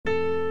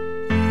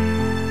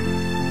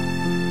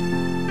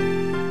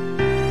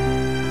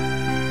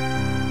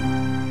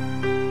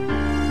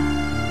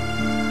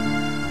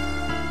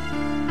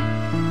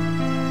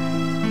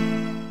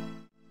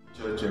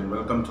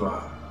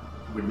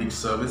midweek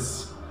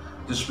service.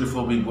 Just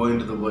before we go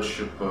into the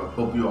worship,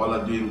 hope you all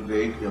are doing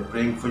great. We are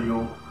praying for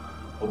you,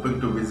 hoping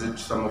to visit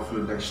some of you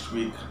next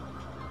week.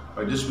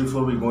 But just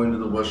before we go into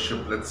the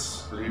worship,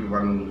 let's read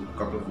one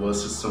couple of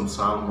verses from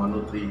Psalm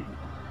 103.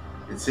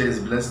 It says,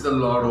 "Bless the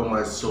Lord, O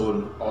my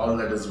soul, all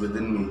that is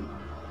within me.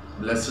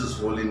 Bless His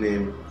holy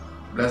name.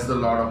 Bless the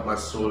Lord of my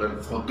soul,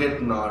 and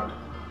forget not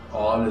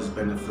all His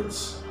benefits."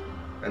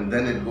 And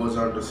then it goes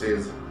on to say,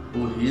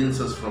 "Who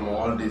heals us from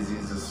all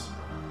diseases,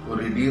 who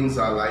redeems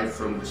our life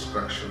from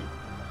destruction."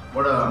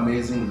 What an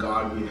amazing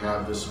God we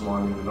have this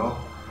morning,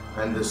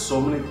 And there's so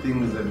many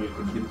things that we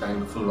could be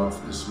thankful of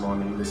this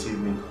morning, this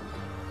evening.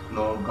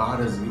 God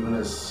has given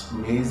us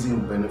amazing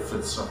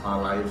benefits of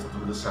our life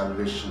through the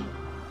salvation.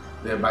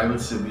 The Bible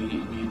says,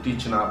 we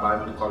teach in our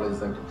Bible college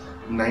that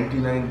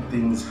 99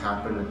 things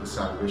happen at the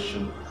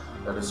salvation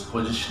that is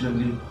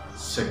positionally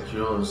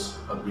secures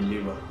a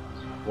believer.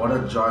 What a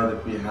joy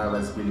that we have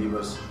as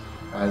believers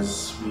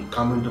as we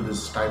come into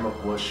this time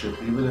of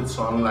worship. Even it's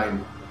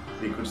online,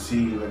 we could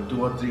see when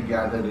 2 or 3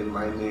 gathered in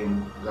my name,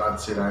 God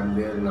said, "I am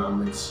there in our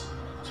midst."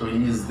 So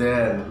He is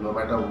there no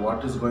matter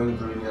what is going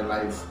through in your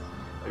life.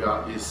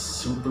 His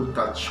simple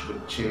touch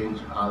could change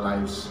our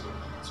lives.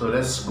 So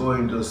let's go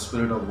into the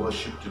spirit of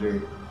worship today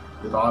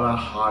with all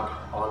our heart,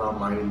 all our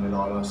mind, and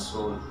all our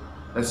soul.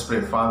 Let's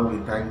pray. Father, we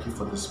thank You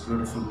for this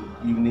beautiful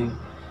evening.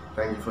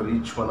 Thank You for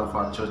each one of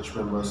our church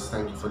members.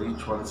 Thank You for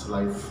each one's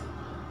life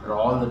and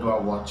all that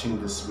are watching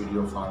this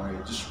video, Father. I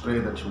just pray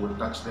that You would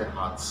touch their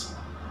hearts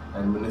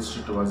and minister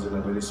to us in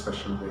a very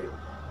special way.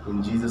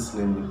 In Jesus'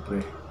 name we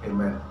pray.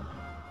 Amen.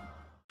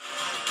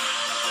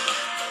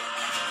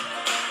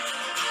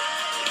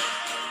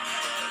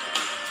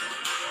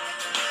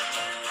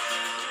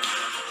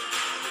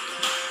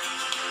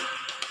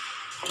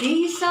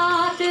 These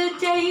are the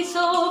days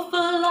of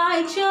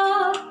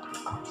Elijah,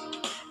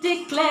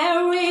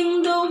 declaring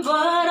the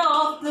word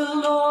of the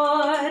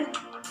Lord.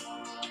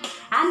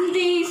 And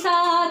these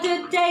are the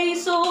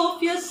days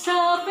of Your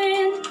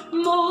servant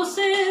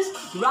Moses,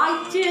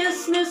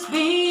 righteousness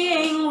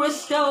being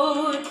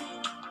restored.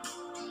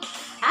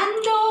 And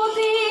though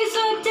these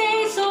are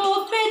days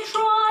of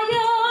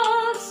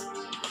betrayals,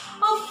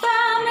 of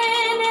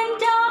famine and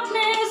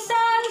darkness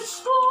and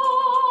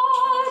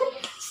sword,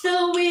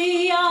 still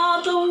we are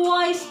the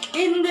voice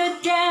in the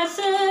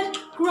desert,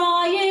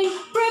 crying,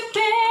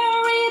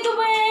 "Prepare ye the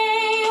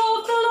way of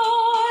the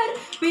Lord.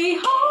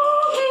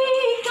 Behold, He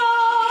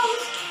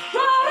comes,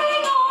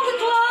 riding on the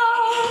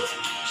clouds,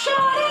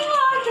 shining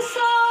like the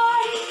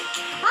sun.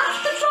 At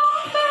the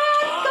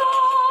trumpet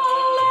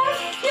call,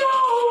 lift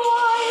your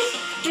voice,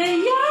 the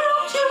year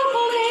of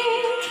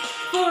Jubilee,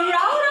 for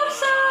out of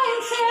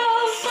Zion's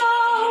hill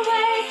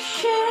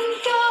salvation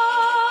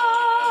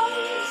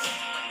comes."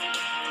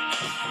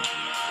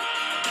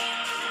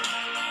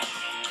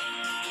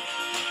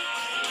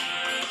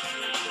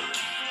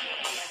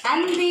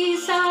 And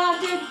these are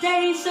the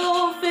days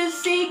of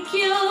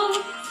Ezekiel,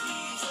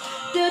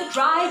 the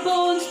dry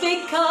bones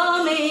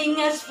becoming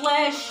as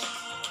flesh.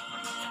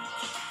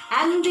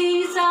 And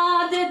these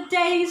are the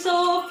days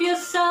of Your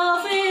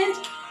servant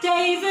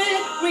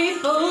David,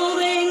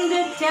 rebuilding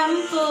the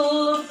temple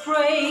of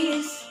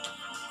praise.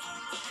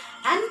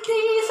 And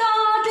these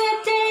are the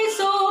days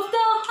of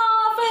the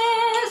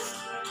harvest,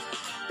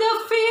 the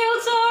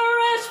fields are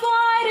as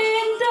white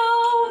in the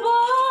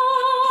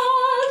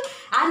world,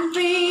 and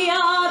we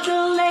are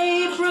the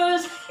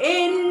laborers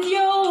in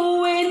Your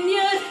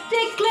vineyard,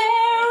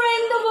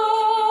 declaring the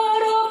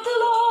word of the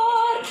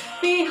Lord.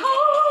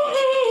 Behold,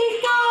 He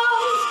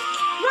comes,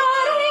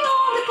 riding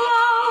on the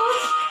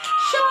clouds,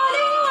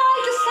 shining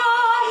like the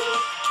sun.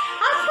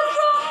 At the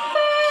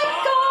trumpet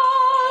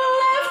call,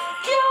 lift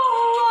your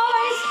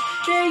voice,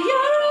 the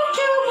year of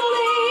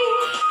Jubilee,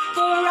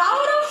 for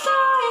out of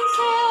Zion's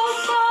hill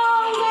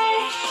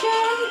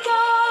salvation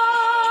comes.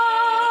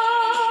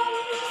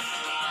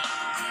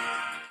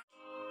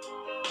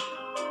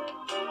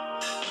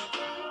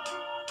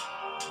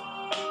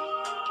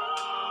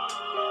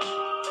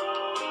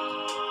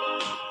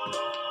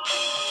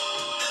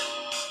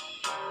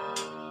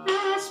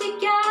 As we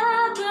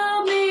gather,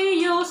 may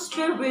Your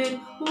Spirit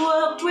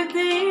work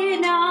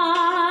within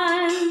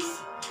us.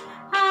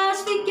 As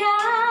we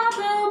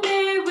gather,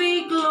 may we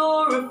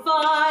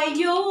glorify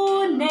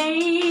Your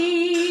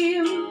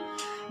name,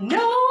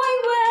 knowing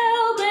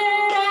well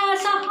that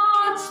as our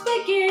hearts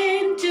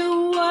begin to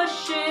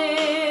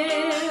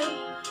worship,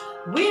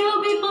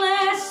 we'll be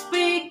blessed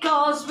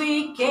because we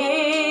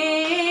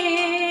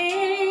came.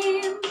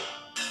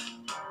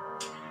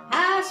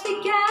 As we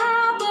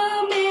gather,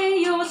 may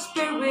Your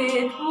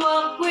Spirit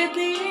work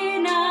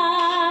within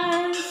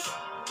us.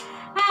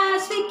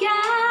 As we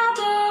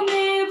gather,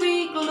 may we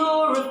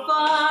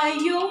glorify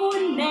Your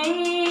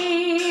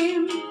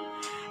name,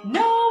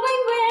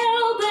 knowing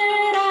well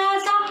that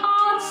as our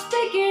hearts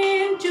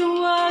begin to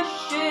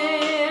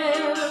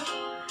worship,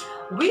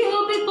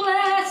 we'll be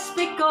blessed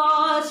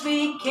because we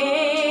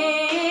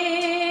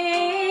came.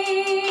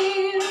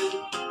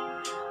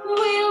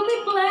 We'll be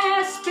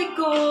blessed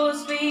because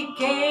we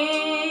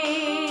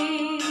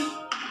came.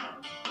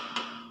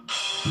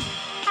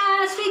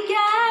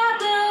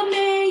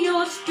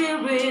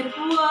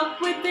 Spirit work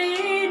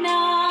within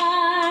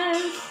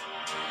us.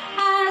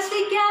 As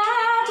we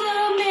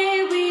gather,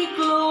 may we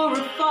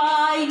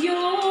glorify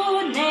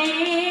your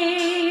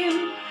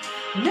name,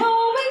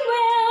 knowing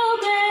well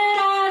that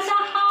as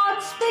our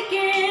hearts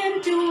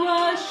begin to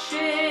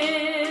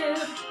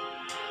worship,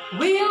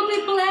 we'll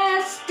be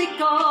blessed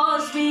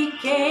because we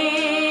came.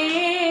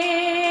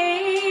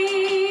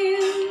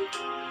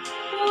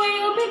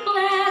 We'll be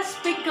blessed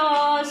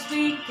because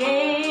we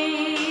came.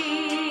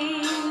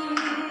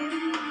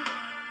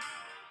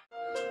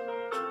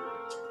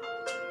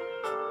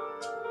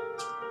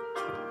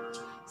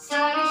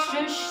 सारी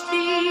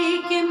सृष्टि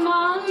के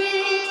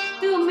मालिक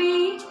तुम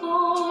ही हो,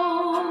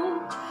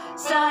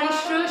 सारी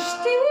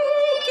सृष्टि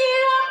की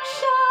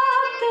रक्षा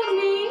तुम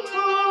ही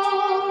हो।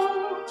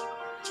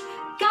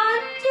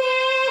 करते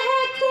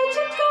हैं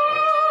तुझको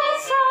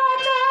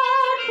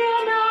सादर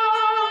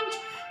प्रणाम,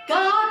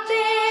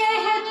 गाते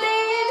हैं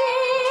तेरे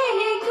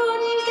ही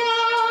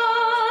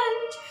गुणगान।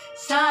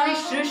 सारी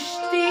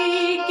सृष्टि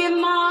के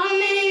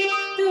मालिक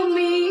तुम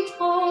ही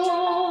हो,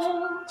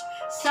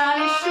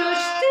 सारी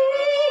सृष्टि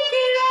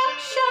की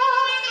रक्षा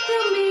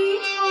तुम ही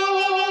हो।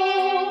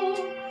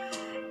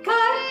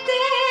 करते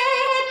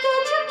हैं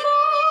तुझको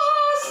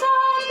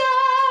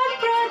सादर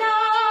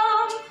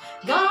प्रणाम,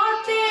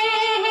 गाते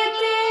हैं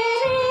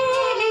तेरे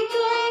ही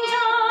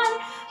गुणगान।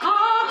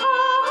 हालेलुया,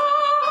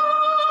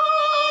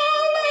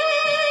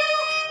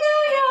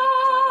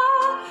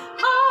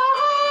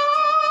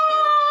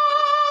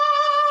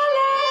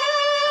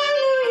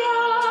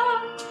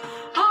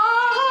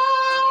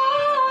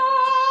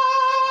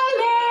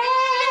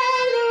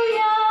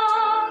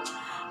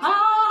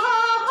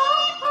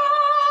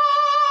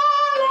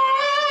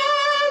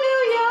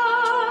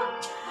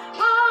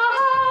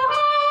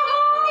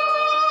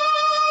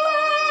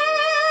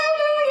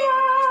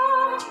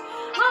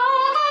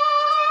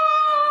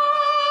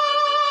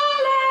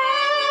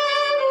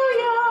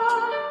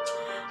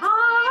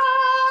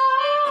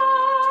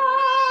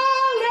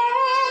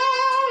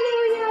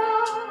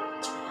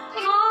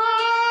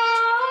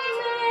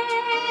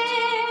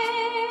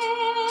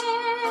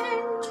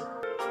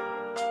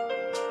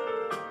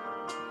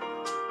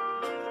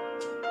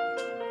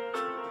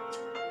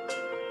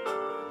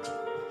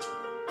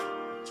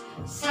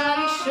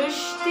 सारी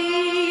सृष्टि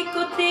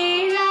को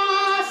तेरा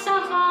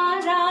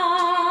सहारा,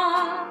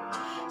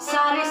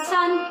 सारे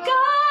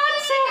संकट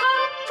से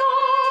हमको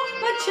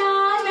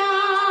बचाना।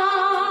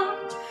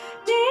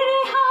 तेरे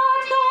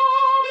हाथों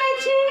में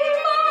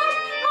जीवन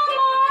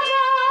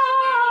हमारा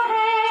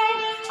है,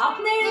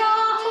 अपने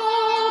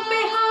राहों पे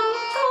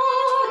हमको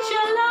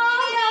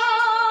चलाना।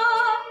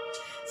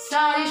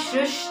 सारी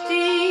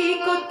सृष्टि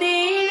को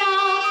तेरा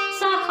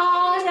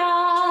सहारा,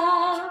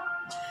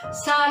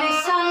 सारे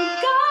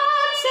संकट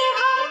से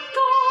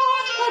हमको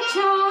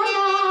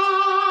बचाना।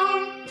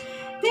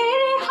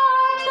 तेरे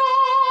हाथों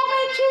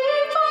में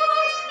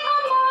जीवन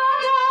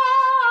हमारा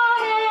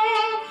है,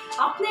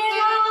 अपने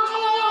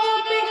राहों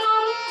पे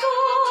हमको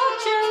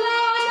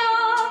चलाना।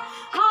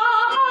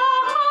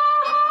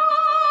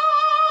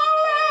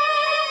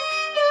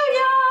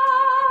 Hallelujah,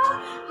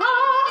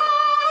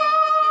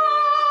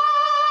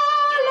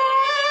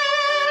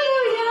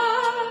 hallelujah,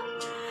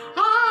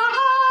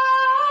 hallelujah.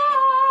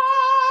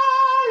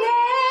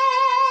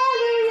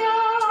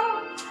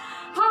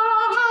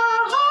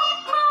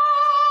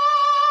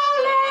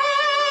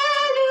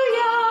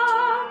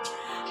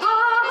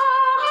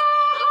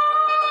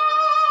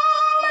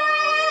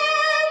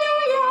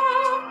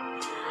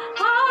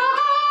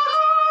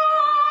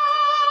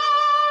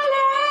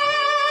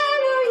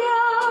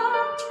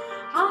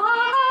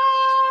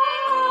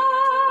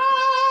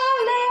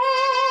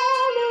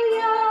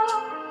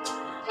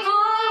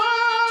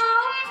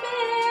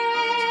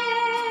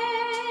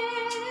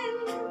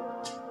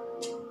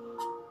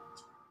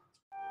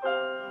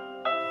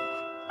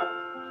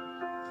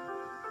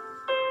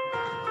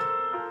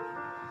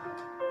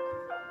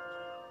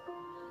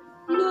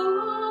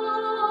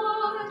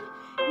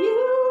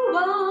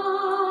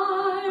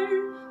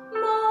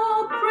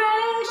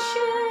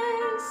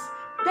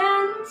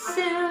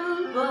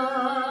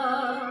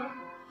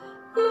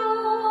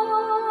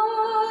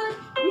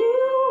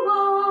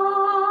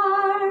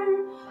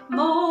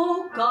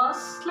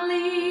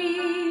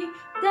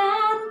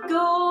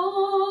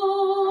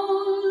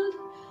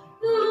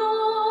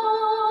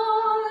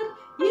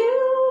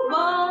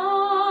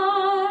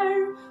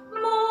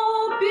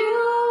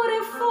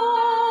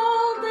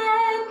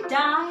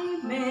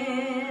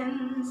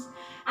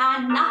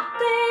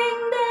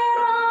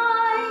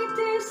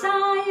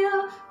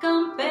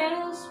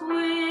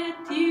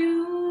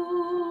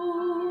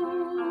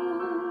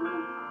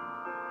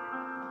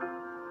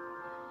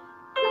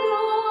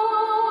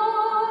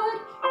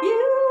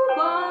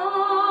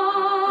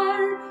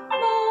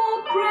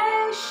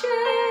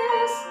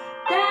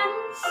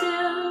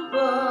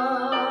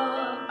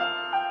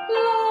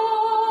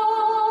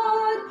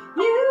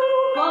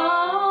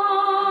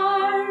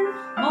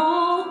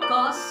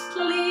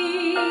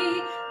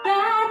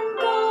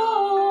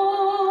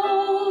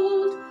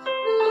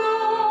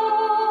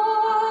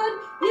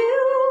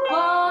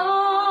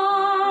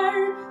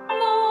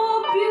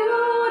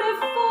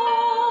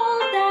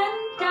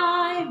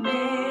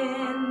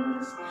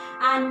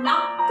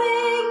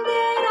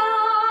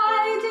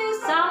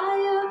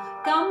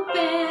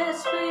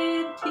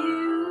 you.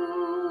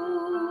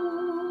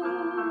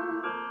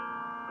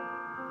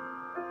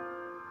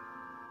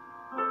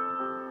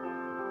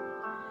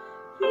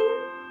 You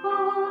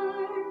are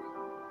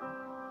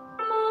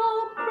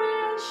more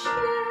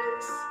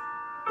precious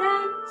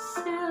than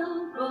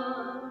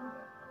silver,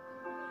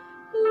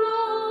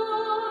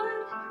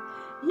 Lord.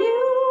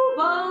 You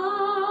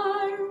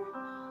are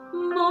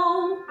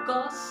more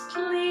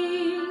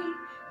costly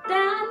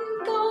than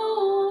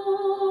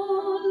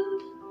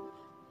gold,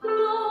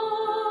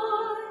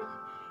 Lord.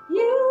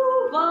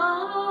 You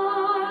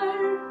are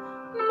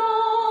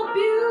more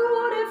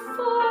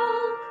beautiful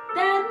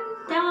than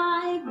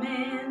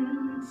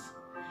diamonds,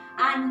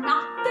 and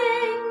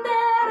nothing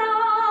that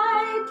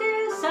I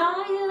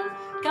desire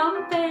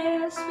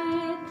compares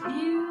with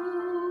you.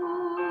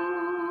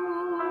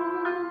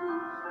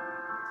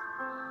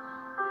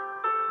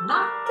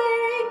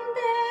 Nothing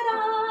that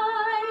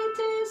I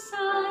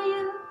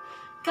desire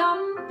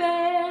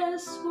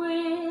compares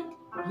with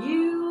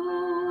you.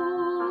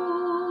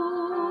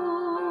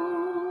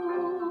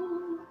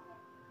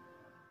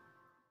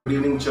 Good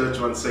evening, church,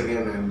 once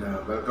again, and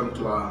welcome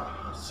to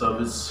our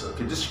service.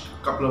 Okay, just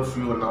a couple of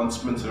few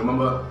announcements.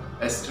 Remember,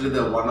 yesterday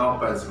the One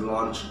Up has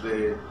launched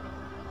the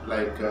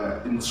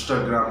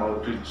Instagram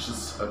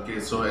outreaches. Okay,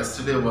 so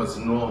yesterday was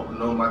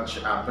no much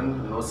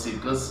happened, no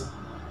seekers,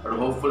 but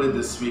hopefully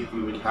this week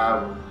we will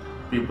have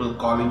people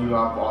calling you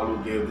up, all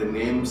who gave the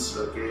names.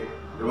 Okay,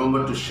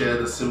 remember to share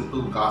the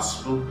simple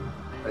gospel.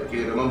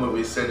 Okay, remember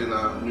we said in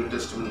our New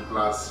Testament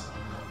class,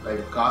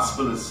 like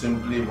gospel is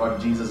simply what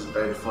Jesus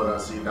died for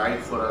us. He died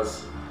for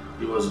us,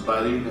 he was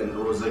buried and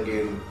rose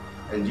again,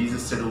 and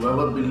Jesus said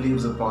whoever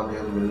believes upon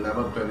him will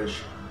never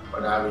perish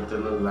but have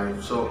eternal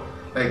life. So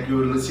like you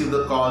will receive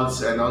the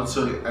calls, and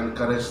also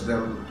encourage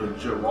them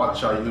to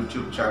watch our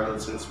YouTube channel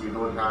since we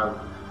don't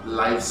have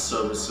live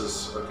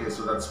services. Okay,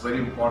 so that's very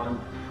important.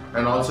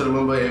 And also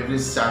remember, every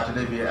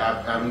Saturday we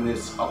are having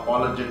these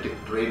apologetic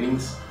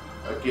trainings,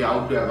 okay,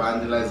 how to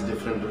evangelize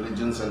different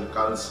religions and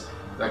cults.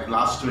 Like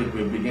last week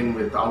we began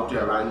with how to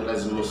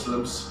evangelize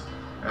Muslims,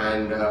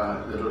 and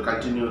it will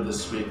continue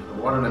this week.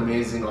 What an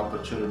amazing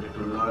opportunity to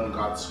learn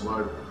God's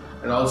word.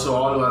 And also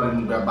all who are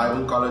in the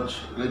Bible college,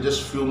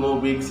 just few more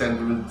weeks and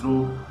we will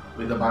through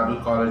with the Bible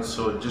college.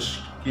 So just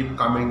keep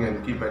coming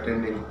and keep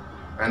attending.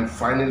 And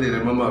finally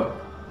remember,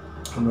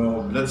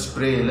 let's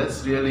pray.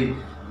 Let's really,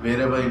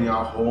 wherever in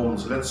your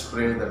homes, let's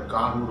pray that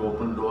God would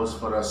open doors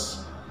for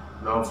us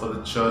now for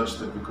the church,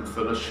 that we could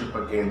fellowship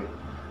again.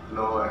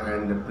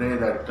 And pray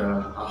that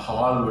a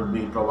hall would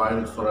be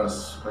provided for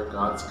us by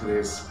God's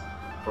grace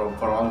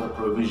for all the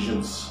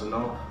provisions.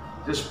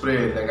 Just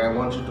pray. Like I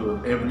want you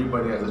to,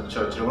 everybody as a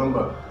church,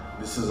 remember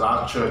this is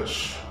our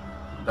church,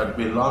 that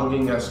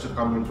belonging has to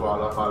come into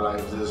all of our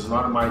lives. This is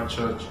not my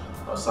church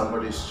or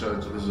somebody's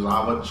church. This is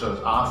our church,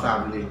 our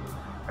family,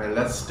 and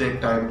let's take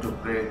time to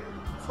pray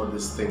for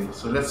this thing.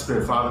 So let's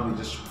pray. Father, we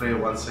just pray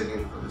once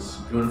again for this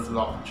beautiful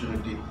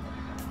opportunity.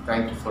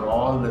 Thank you for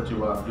all that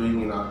you are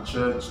doing in our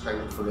church.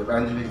 Thank you for the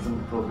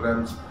evangelism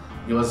programs.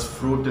 Give us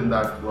fruit in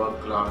that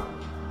work, Lord.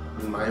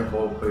 In my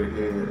hope,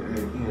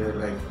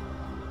 like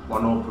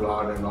One Hope,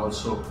 Lord, and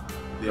also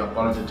the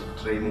apologetic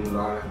training,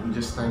 Lord. And we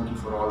just thank you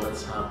for all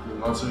that's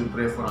happening. Also, we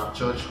pray for our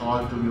church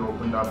hall to be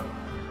opened up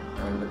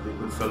and that we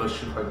could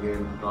fellowship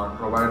again. Lord,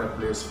 provide a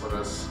place for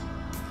us.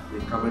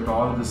 We commit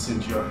all this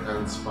into your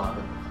hands,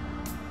 Father.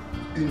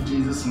 In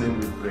Jesus' name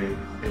we pray.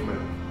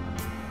 Amen.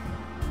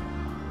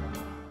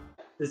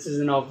 This is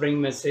an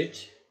offering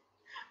message.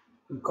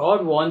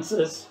 God wants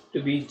us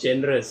to be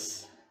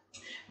generous.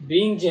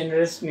 Being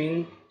generous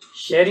means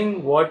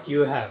sharing what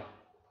you have.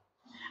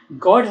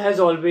 God has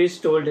always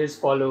told his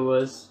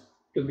followers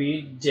to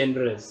be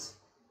generous.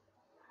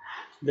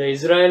 The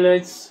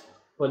Israelites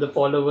were the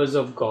followers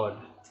of God.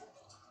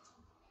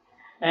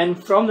 And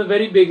from the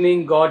very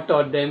beginning, God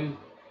taught them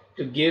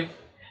to give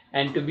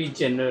and to be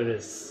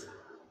generous.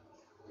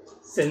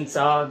 Since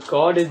our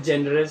God is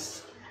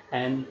generous,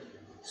 and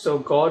so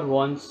God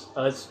wants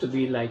us to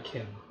be like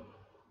him.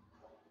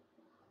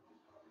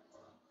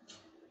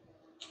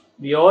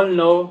 We all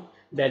know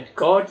that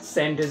God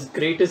sent his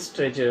greatest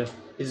treasure,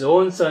 his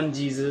own son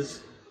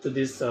Jesus, to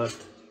this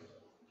earth.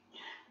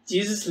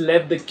 Jesus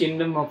left the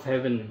kingdom of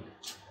heaven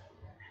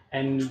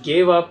and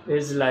gave up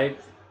his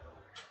life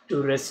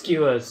to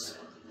rescue us,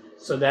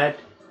 so that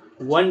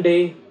one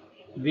day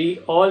we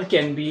all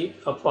can be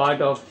a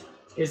part of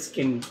his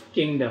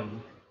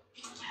kingdom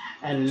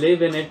and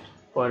live in it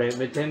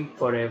with him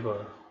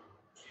forever.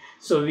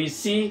 So we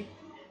see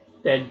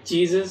that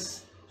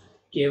Jesus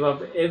gave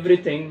up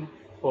everything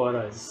for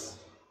us.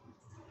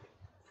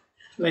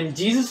 When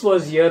Jesus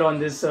was here on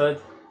this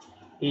earth,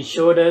 he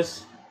showed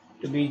us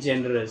to be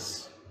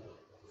generous.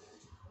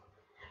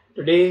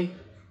 Today,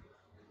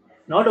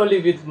 not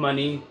only with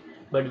money,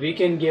 but we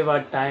can give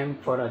our time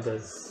for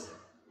others.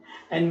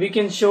 And we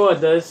can show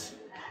others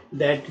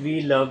that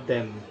we love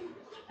them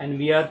and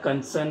we are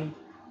concerned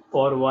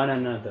for one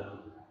another.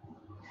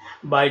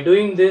 By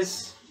doing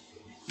this,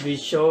 we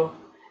show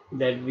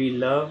that we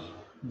love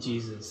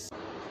Jesus.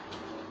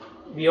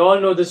 We all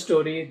know the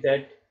story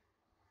that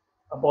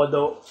about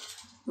the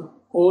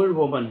old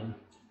woman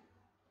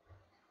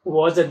who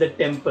was at the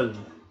temple,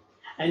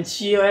 and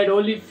she had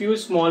only few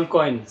small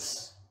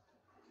coins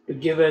to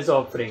give as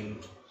offering.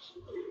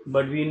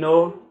 But we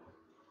know,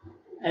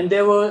 and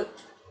there were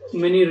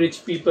many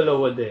rich people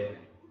over there,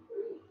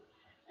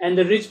 and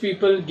the rich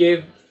people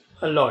gave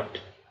a lot.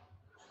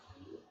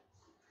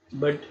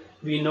 But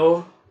we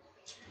know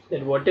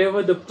that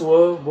whatever the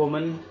poor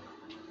woman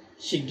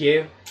she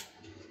gave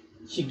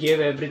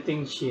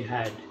everything she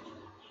had.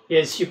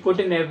 Yes, she put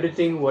in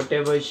everything,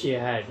 whatever she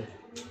had.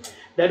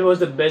 That was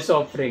the best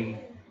offering,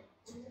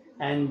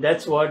 and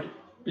that's what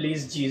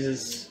pleased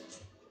Jesus.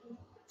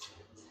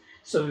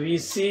 So we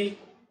see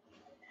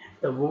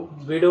the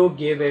widow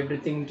gave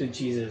everything to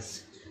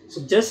Jesus.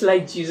 So just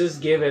like Jesus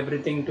gave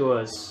everything to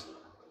us.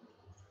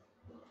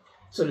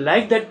 So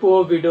like that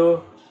poor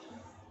widow,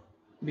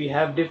 we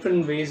have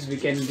different ways we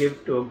can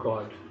give to a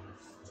God.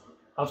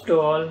 After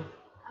all,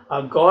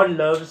 our God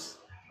loves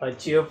a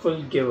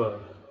cheerful giver.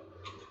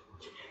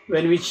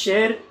 When we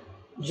share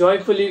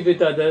joyfully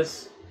with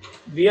others,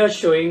 we are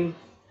showing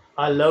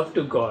our love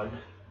to God.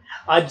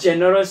 Our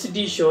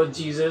generosity shows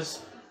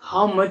Jesus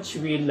how much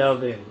we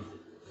love Him.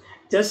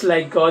 Just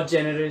like God's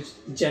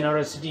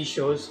generosity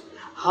shows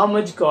how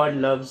much God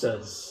loves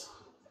us.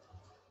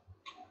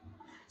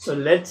 So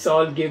let's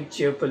all give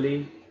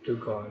cheerfully to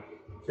God.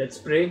 Let's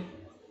pray.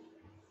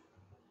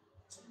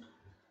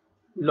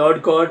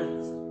 Lord God,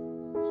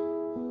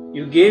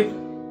 you gave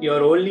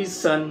your only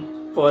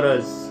Son for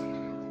us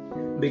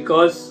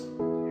because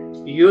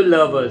you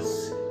love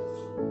us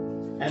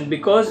and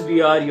because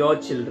we are your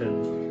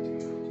children.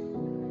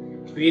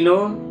 We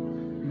know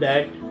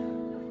that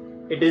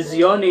it is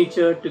your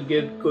nature to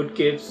give good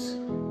gifts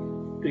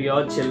to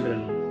your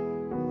children.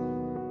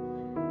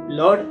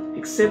 Lord,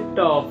 accept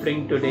our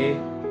offering today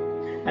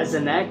as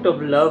an act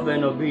of love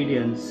and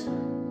obedience.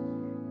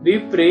 We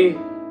pray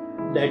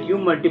that you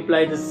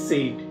multiply the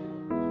seed,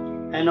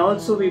 and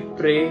also we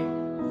pray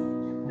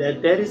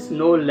that there is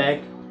no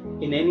lack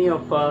in any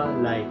of our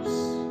lives.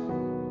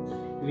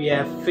 We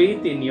have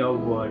faith in your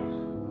word.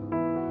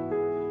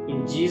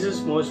 In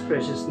Jesus' most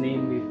precious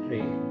name we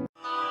pray.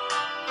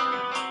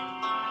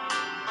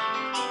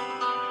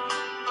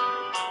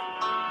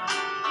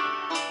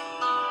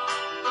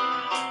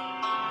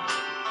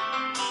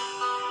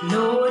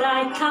 Lord,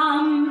 I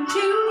come to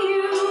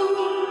you.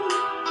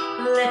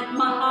 Let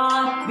my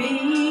heart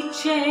be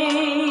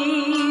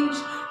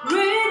changed,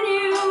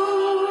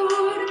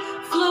 renewed,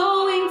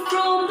 flowing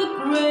from the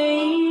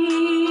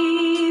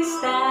grace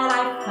that I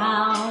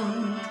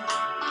found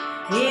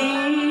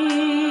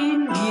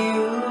in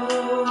you.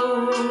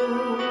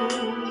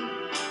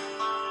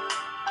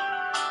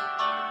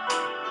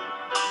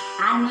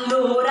 And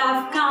Lord,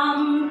 I've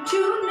come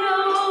to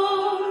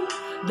know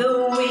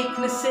the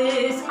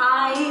weaknesses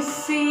I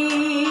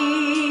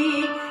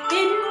see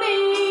in me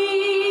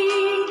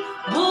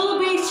will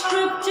be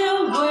stripped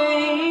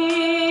away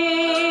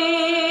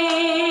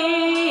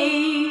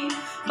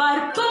by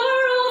the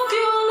power of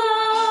your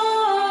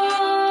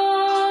love.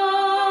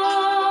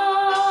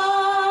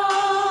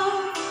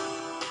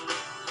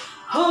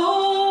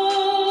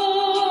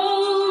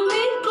 Hold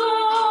me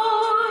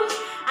close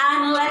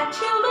and let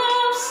your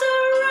love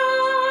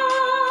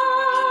surround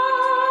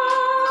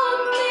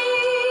me.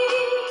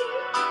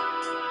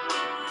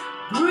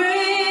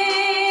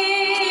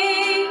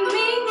 Bring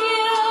me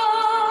near,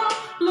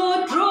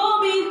 Lord, draw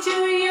me to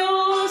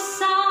your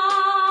side.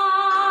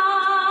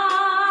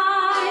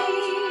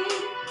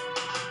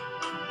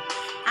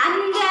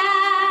 And as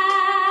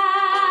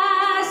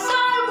I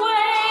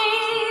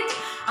wait,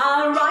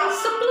 I'll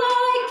rise up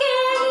like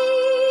an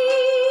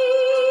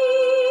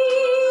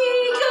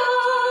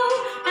eagle,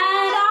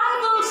 and I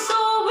will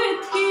soar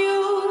with you.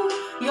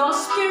 Your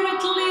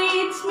spirit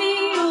leads me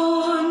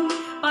on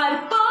by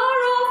the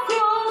power of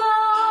your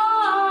love.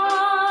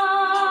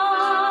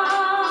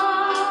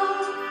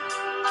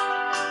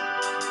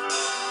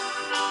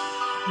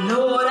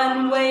 Lord,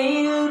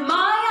 unveil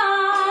my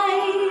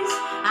eyes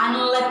and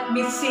let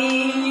me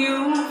see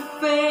you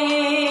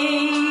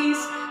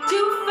face to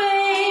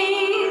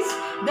face,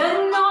 the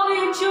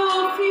knowledge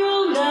of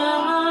your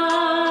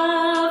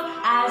love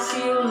as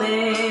you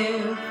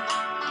live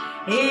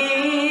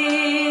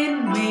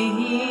in me.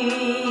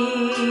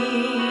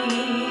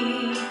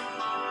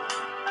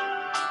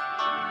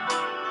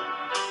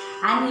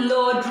 And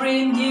Lord,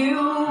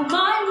 renew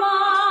my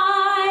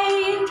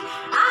mind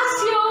as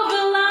your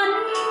will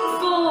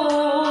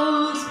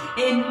unfolds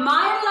in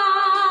my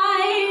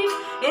life,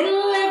 in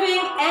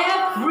living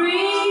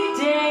every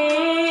day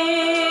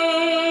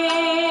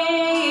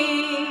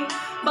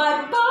by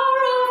the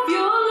power of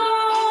your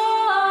love.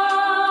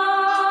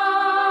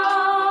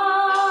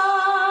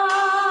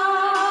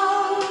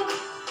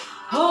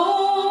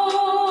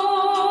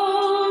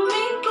 Hold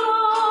me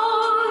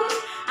close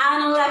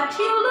and let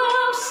your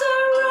love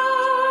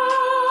surround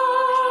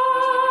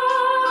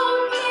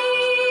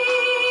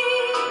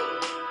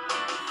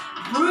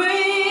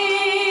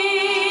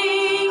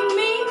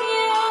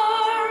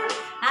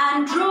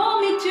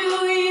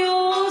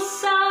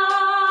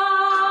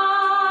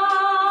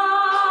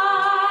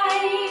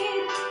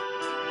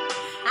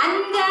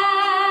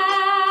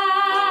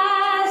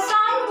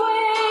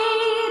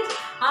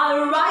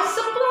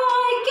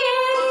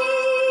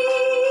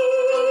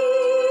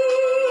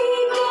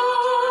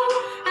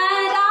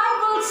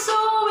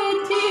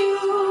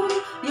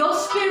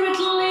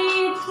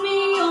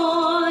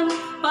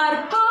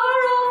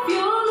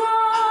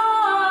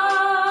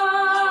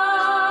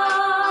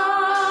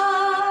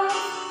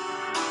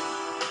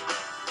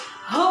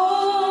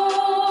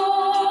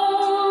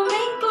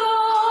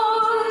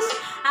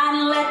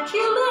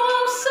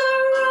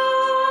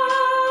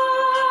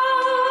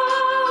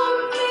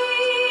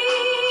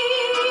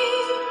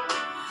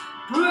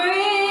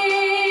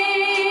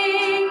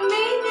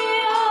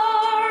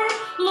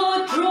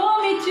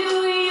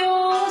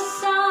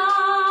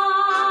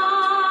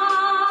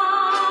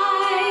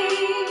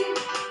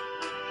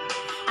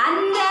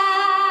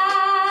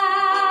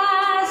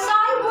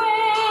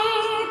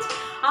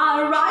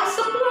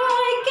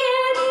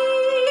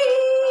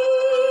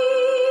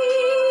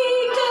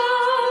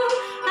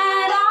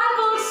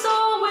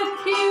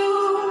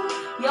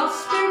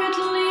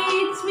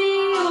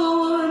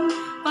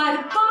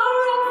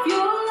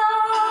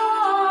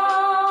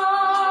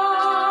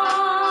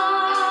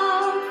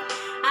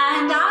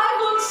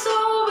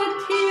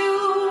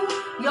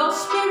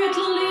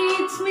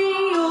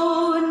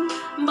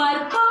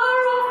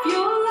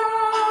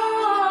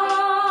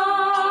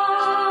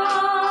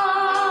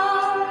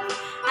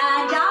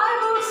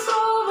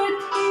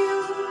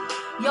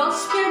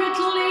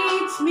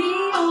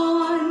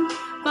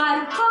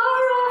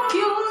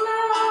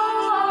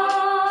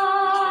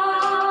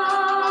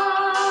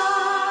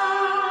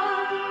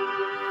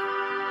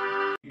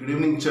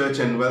church,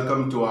 and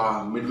welcome to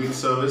our midweek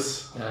service.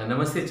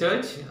 नमस्ते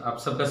church, आप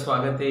सबका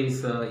स्वागत है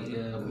इस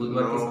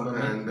बुधवार की सभा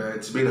में। And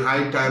it's been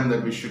high time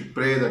that we should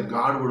pray that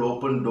God would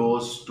open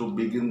doors to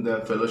begin the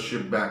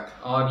fellowship back.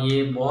 और ये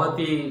बहुत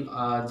ही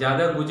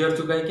ज़्यादा गुजर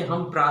चुका है कि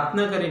हम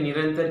प्रार्थना करें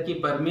निरंतर कि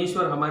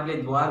परमेश्वर हमारे लिए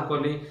द्वार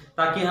खोले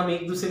ताकि हम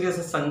एक दूसरे के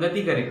साथ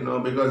संगति करें।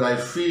 Because I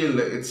feel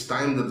it's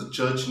time that the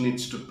church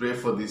needs to pray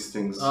for these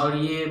things. और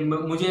ये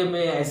मुझे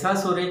एहसास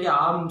हो रहा है कि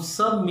हम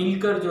सब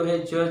मिलकर जो है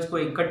चर्च को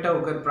इकट्ठा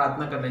होकर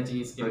प्रार्थना करना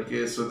चाहिए इसके। Okay,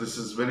 so this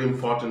is very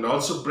important.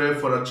 Also pray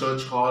for a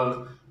church hall.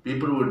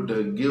 People would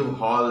give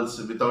halls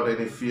without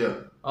any fear.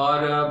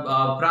 और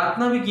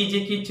प्रार्थना भी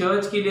कीजिए कि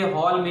चर्च के लिए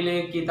हॉल मिले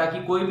कि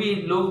ताकि कोई भी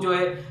लोग जो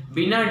है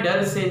बिना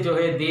डर से जो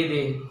है दे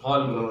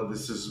हॉल को।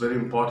 This is very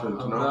important.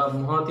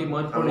 बहुत ही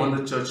महत्वपूर्ण है। I want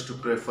the church to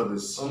pray for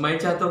this. और मैं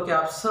चाहता हूँ कि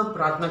आप सब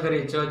प्रार्थना करें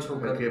चर्च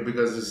होकर। Okay,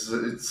 because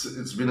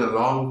it's been a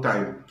long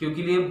time.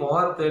 क्योंकि ये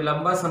बहुत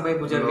लंबा समय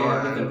गुजर गया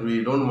है। And we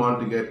don't want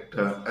to get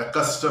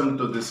accustomed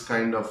to this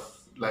kind of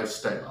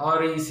lifestyle. और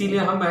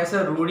इसीलिए हम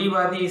ऐसा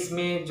रूढ़िवादी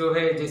इसमें जो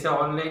है जैसे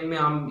ऑनलाइन में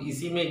हम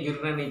इसी में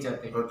गिरना नहीं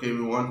चाहते। Okay,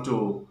 we want to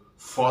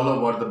follow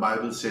what the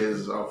Bible says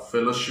of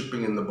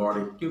fellowshipping in the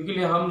body. क्योंकि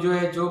हम जो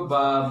है जो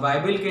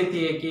बाइबल कहती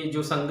है कि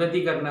जो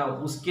संगति करना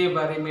उसके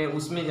बारे में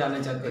उसमें जाना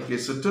चाहते हैं। Okay,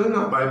 so turn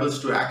our Bibles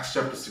to Acts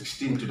chapter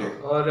 16 today.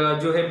 और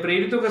जो है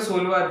प्रेरितों का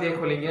 16वां अध्याय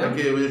खोलेंगे।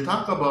 Okay, we'll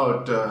talk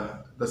about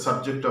the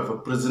subject of a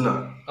prisoner.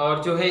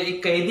 और जो है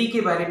एक कैदी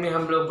के बारे में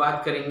हम लोग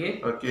बात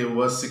करेंगे। Okay,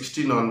 verse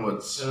 16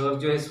 onwards. और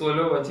जो है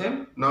 16वां वचन।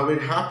 Now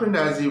it happened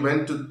as he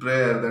went to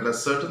prayer that a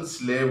certain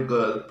slave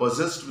girl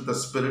possessed with a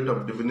spirit of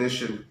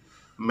divination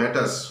met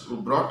us, who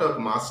brought up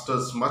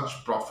masters much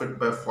profit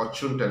by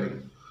fortune telling.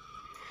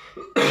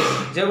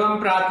 जब हम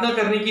प्रार्थना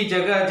करने की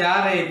जगह जा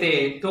रहे थे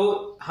तो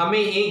हमें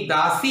एक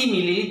दासी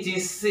मिली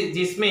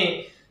जिसमें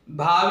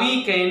भावी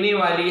कहने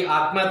वाली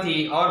आत्मा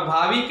थी और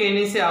भावी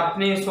कहने से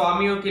अपने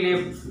स्वामियों के लिए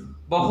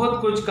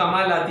बहुत कुछ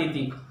कमा लाती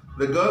थी।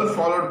 The girl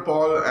followed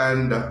Paul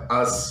and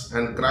us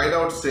and cried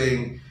out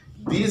saying,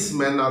 "These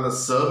men are the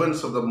servants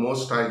of the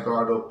Most High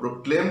God who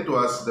proclaim to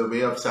us the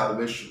way of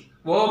salvation."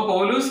 वो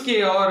पौलुस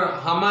के और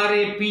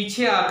हमारे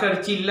पीछे आकर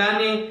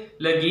चिल्लाने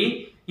लगी,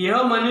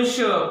 यह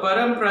मनुष्य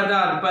परम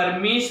प्रधान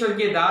परमेश्वर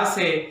के दास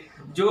है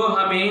जो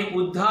हमें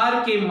उद्धार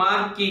के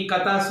मार्ग की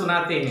कथा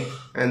सुनाते हैं।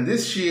 And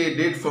this she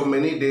did for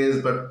many days,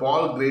 but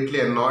Paul, greatly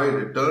annoyed,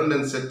 turned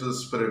and said to the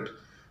spirit,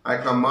 "I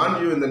command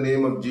you in the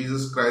name of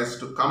Jesus Christ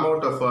to come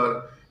out of her."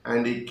 And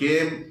he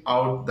came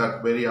out that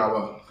very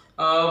hour.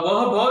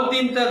 वह बहुत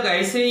दिन तक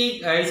ऐसे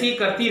ही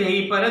करती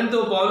रही,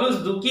 परंतु पौलुस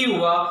दुखी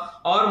हुआ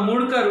और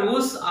मुड़कर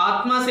उस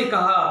आत्मा से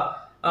कहा,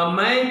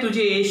 मैं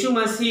तुझे यीशु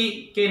मसीह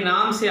के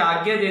नाम से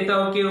आज्ञा देता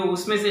हूँ कि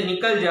उसमें से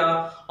निकल जा,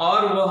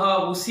 और वह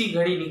उसी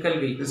घड़ी निकल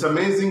गई। It's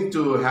amazing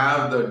to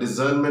have the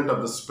discernment of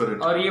the spirit.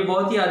 और ये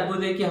बहुत ही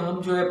अद्भुत है कि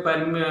हम जो है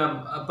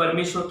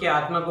परमेश्वर के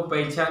आत्मा को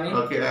पहचाने।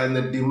 Okay, and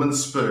the demon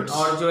spirits.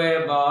 और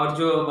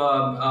जो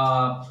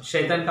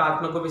शैतान का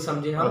आत्मा को भी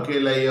समझे हम। Okay,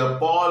 like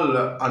Paul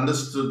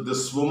understood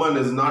this woman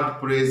is not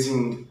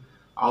praising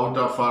out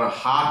of her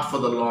heart for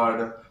the Lord,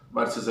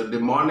 but it's a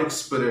demonic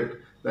spirit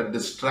that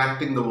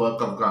distracting the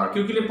work of God.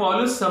 क्योंकि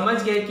पौलुस समझ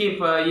गए कि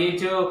ये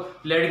जो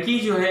लड़की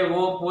जो है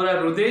वो पूरा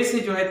हृदय से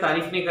जो है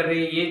तारीफ नहीं कर रही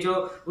है, ये जो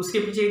उसके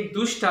पीछे एक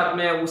दुष्ट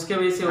आत्मा है उसके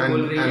वजह से वो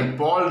बोल रही है। And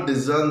Paul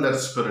discerned that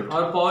spirit.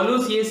 और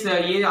पौलुस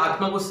ये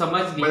आत्मा को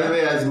समझ लिया। By the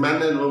way, as men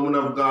and women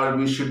of God,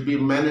 we should be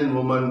men and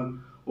women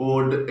who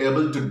are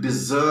able to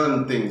discern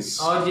things.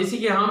 और जैसे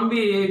कि हम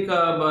भी एक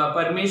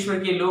परमेश्वर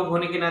के लोग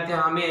होने के नाते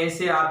हमें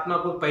ऐसे आत्मा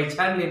को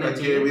पहचान लेना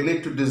चाहिए। We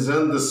need to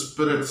discern the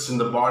spirits in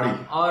the body.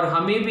 और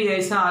हमें भी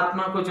ऐसा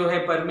आत्मा को जो है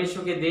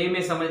परमेश्वर के देह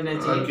में समझना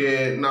चाहिए। Okay,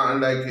 now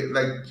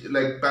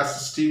like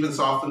Pastor Stevens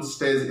often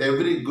says,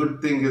 every good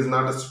thing is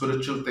not a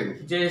spiritual thing.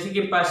 जैसे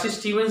कि पास्टर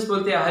स्टीवंस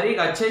बोलते हैं, हर एक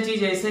अच्छा चीज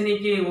ऐसा नहीं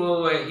कि वो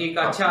एक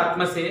अच्छा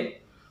आत्मा से।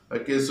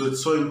 Okay, so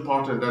it's so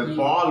important, and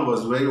Paul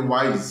was very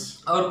wise.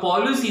 और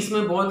पौलुस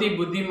इसमें बहुत ही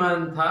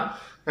बुद्धिमान था।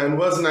 And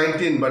verse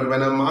 19, but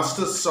when our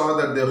masters saw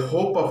that their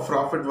hope of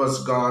profit was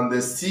gone, they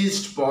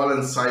seized Paul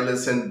and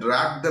Silas and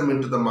dragged them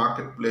into the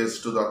marketplace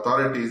to the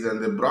authorities,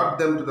 and they brought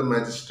them to the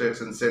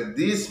magistrates and said,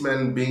 "These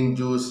men, being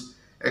Jews,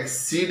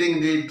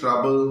 exceedingly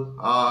trouble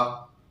our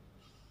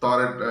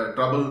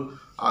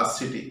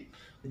city."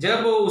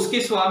 जब उसके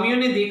स्वामियों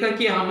ने देखा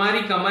कि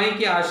हमारी कमाई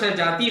की आशा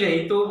जाती रही,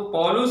 तो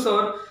पौलुस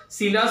और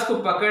सिलास को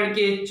पकड़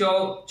के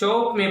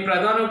चौक में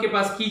प्रधानों के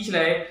पास खींच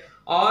लाए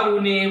और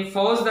उन्हें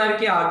फौजदार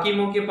के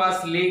हाकिमों के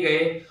पास ले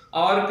गए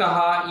और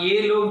कहा,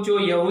 ये लोग जो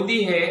यहूदी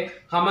है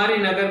हमारे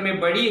नगर में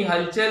बड़ी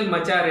हलचल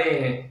मचा रहे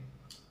हैं।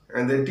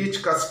 And they teach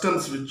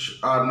customs which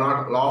are not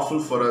lawful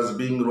for us,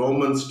 being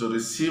Romans, to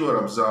receive or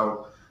observe.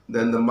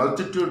 Then the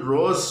multitude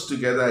rose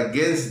together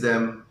against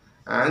them,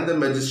 and the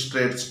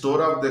magistrates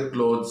tore up their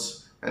clothes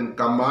and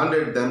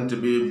commanded them to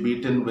be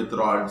beaten with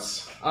rods.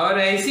 और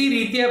ऐसी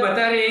रीतियां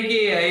बता रहे हैं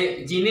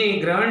कि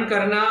जिन्हें ग्रहण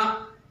करना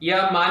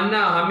या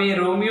मानना हमें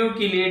रोमियों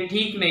के लिए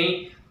ठीक नहीं।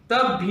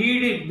 तब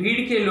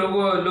भीड़ के लोग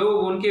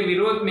उनके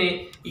विरोध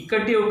में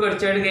इकट्ठे होकर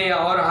चढ़ गए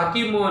और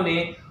हाकिमों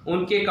ने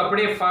उनके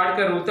कपड़े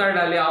फाड़कर उतार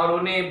डाले और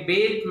उन्हें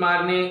बेत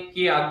मारने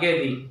की आज्ञा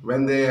दी।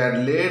 When they had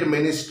laid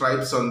many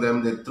stripes on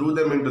them, they threw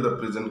them into the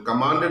prison,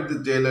 commanded the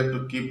jailer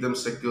to keep them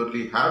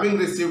securely. Having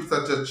received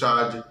such a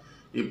charge,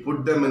 he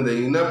put them in the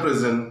inner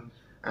prison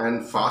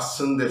and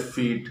fastened their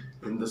feet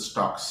in the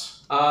stocks.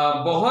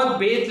 बहुत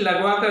बेत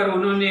लगवाकर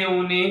उन्होंने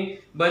उन्हें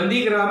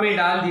बंदी गृह में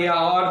डाल दिया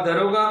और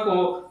दरोगा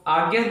को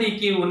आज्ञा दी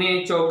कि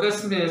उन्हें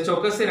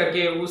चौकस से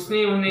रखे।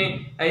 उसने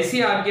उन्हें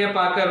ऐसी आज्ञा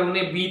पाकर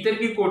उन्हें भीतर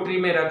की कोठरी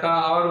में रखा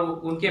और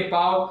उनके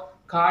पांव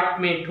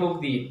खाट में ठोक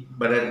दिए।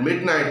 But at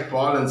midnight,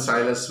 Paul and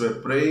Silas were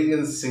praying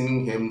and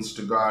singing hymns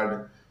to God,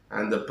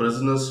 and the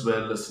prisoners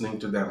were listening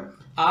to them.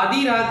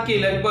 आधी रात के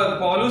लगभग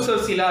पौलुस और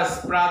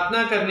सिलास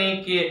प्रार्थना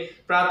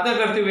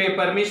करते हुए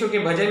परमेश्वर के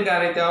भजन गा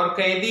रहे थे और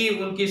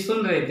कैदी उनकी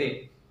सुन रहे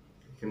थे।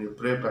 Can you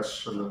pray,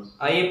 Pastor?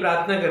 आइए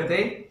प्रार्थना करते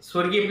हैं।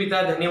 स्वर्गीय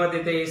पिता, धन्यवाद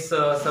देते हैं इस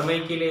समय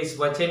के लिए, इस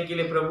वचन के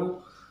लिए। प्रभु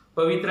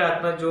पवित्र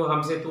आत्मा, जो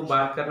हमसे तू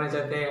बात करना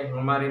चाहते हैं,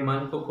 हमारे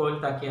मन को खोल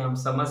ताकि हम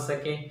समझ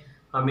सकें।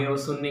 हमें वो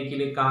सुनने के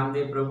लिए कान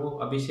दे प्रभु।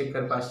 अभिषेक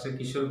कर पास्टर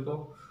किशोर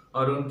को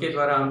और उनके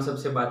द्वारा हम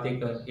सबसे बातें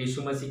कर।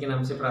 यीशु मसीह के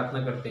नाम से प्रार्थना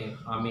करते हैं,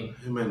 आमीन।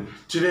 Amen.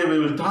 Today we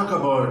will talk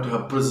about a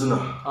prisoner.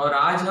 और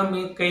आज हम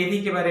एक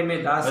कैदी के बारे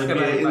में, दास के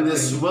बारे में In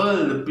this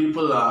world,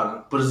 people are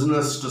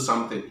prisoners to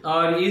something.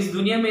 और इस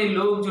दुनिया में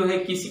लोग जो है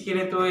किसी के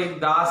लिए तो एक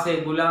दास है,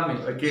 गुलाम है।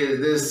 Okay,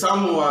 there's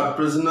some who are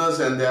prisoners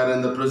and they are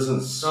in the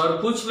prisons. और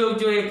कुछ लोग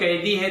जो है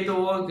कैदी है तो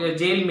वो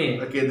जेल में।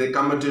 Okay, they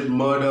committed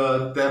murder,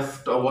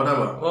 theft, or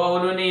whatever. और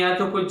उन्होंने या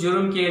तो कुछ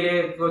जुर्म किए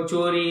ले,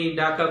 चोरी,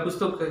 डाका, कुछ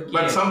तो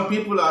किया। But some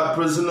people are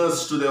prisoners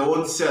to their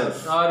own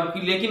self. और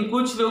लेकिन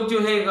कुछ लोग जो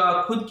है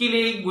खुद के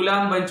लिए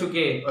गुलाम बन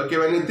चुके। Okay,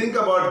 when you think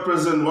about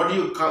prison,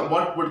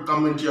 what would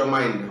come into your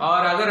mind?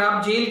 और अगर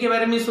आप जेल के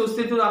बारे में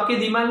सोचते तो आपके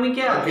दिमाग में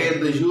क्या आता है?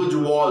 Okay, the huge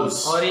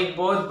walls. और एक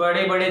बहुत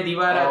बड़े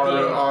दीवार आती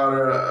है।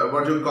 Or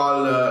what you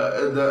call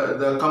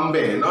the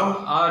kambe, no?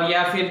 और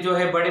या फिर जो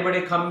है बड़े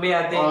खंबे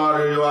आते हैं। Or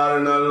you are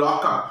in a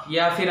lockup.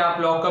 या फिर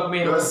आप लॉकअप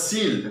में You हो। are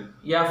sealed.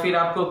 या फिर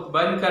आपको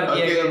बंद कर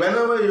दिया Okay, गया।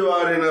 whenever you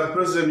are in a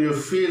prison, you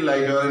feel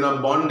like you are in a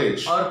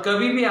bondage. और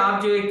कभी भी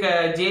आप जो एक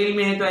जेल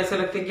में है तो ऐसा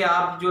लगता है कि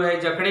आप जो है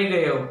जकड़े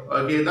गए हो।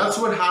 Okay, that's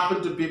what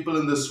happened to people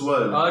in this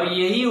world. और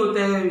यही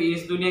होता है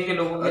इस दुनिया के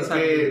लोगों के साथ।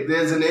 Okay,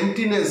 there's an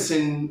emptiness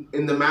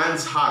in the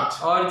man's heart.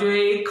 और जो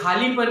है एक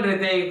खालीपन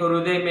रहता है एक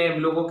हृदय में,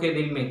 लोगों के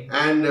दिल में।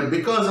 And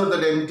because of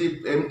that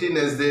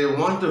emptiness, they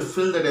want to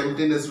fill that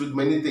emptiness with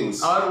many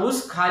things. और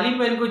उस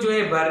खालीपन को जो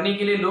है भरने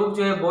के लिए लोग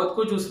जो है बहुत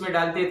कुछ उसमें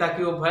डालते हैं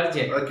ताकि वो भर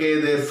जाए। Okay,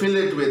 they fill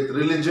it with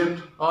religion.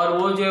 और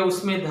वो जो है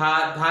उसमें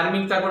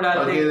धार्मिकता को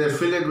डालते Okay, हैं। they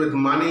fill it with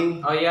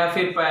money. और या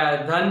फिर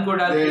धन को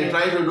डालते They हैं।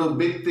 try to do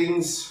big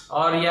things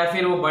और या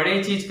फिर वो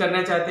बड़े चीज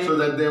करना चाहते so हैं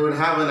that they would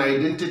have an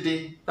identity.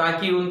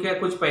 ताकि उनका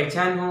कुछ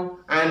पहचान हो।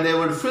 And they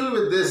would fill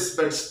with this,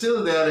 but still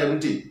they are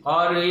empty.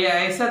 और ये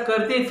ऐसा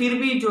करते फिर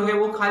भी जो है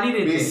वो खाली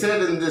रहते We हैं।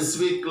 said in this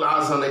week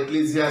class on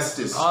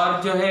Ecclesiastes,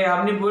 और जो है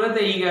हमने बोला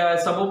था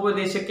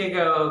सबोपदेशक के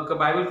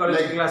बाइबल कॉलेज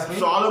की like क्लास में,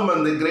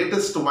 Solomon, the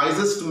greatest,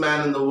 wisest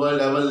man in the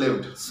world ever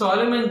lived.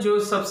 Solomon जो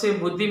सबसे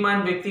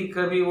बुद्धिमान व्यक्ति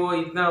कभी वो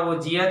इतना वो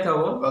जिया था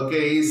वो।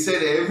 Okay, he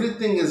said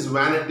everything is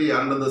vanity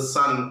under the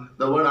sun.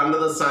 The word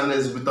under the sun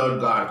is without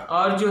God.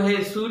 और जो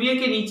है सूर्य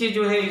के नीचे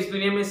जो है इस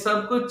दुनिया में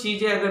सब कुछ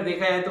चीजें अगर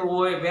देखा है तो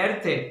वो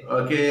व्यर्थ है।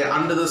 Okay,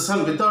 under the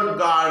sun, without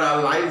God,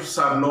 our lives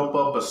have no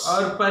purpose.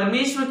 और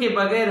परमेश्वर के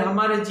बगैर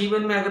हमारे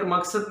जीवन में अगर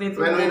मकसद नहीं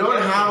तो When we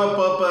don't have a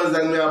purpose,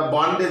 then we are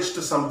bondage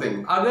to something.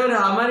 अगर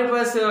हमारे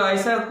पास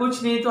ऐसा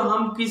कुछ नहीं तो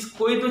हम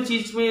कोई तो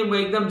चीज में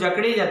एकदम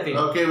जकड़े जाते हैं।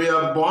 Okay, we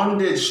are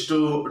bondage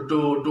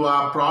to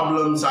our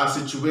problems, our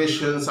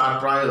situations, our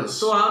trials.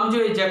 तो हम जो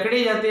है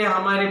जकड़े जाते हैं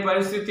हमारे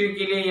परिस्थितियों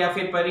के लिए या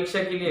फिर परीक्षा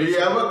के लिए। Do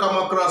you ever come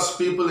across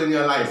people in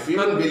your life,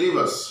 even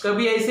believers?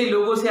 कभी ऐसे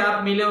लोगों से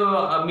आप मिले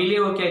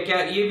हो क्या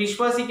ये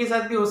विश्वासी के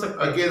साथ भी हो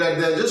सकता है। Okay, that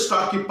they're just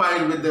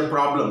occupied with their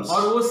problems.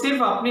 और वो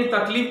सिर्फ अपनी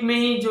तकलीफ में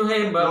ही जो है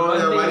No,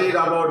 they're worried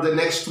about the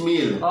next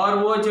meal. और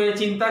वो जो है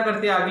चिंता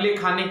करते हैं अगले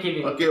खाने के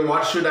लिए। Okay,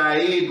 what should I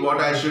eat?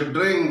 What I should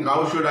drink? How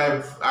should I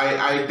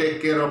take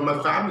care of my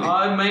family?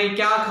 और मैं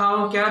क्या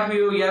खाऊं, क्या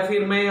पीऊं, या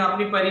फिर मैं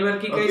अपने परिवार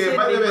की Okay, कैसे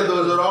by the way, देखभाल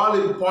those are all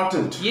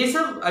important. ये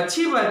सब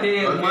अच्छी बात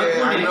है, Okay,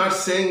 महत्वपूर्ण I'm है। not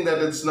saying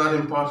that it's not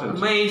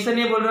important. मैं ऐसा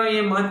नहीं बोल रहा हूँ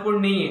ये महत्वपूर्ण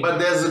नहीं है, But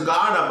there's a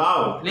God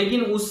above.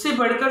 लेकिन उससे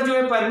बढ़कर जो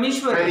है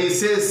परमेश्वर And है। he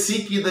says,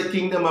 seek ye the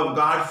kingdom of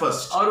God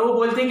first. और वो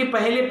बोलते हैं कि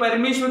पहले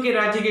परमेश्वर के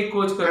राज्य की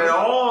खोज And करो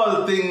all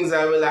things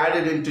I will add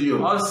it into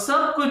you. और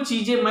सब कुछ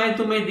चीजें मैं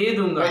तुम्हें दे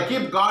दूंगा। I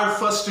keep God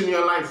first in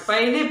your life.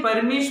 पहले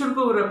परमेश्वर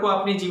को रखो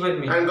अपने जीवन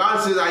में। And God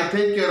says, I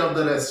take care of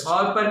the rest.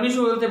 और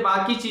परमेश्वर बोलते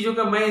बाकी चीजों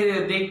का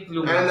मैं देख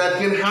लूंगा। And that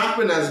can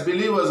happen as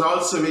believers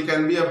also. We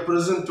can be a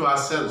prison to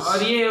ourselves.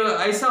 और ये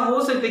ऐसा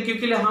हो सकता है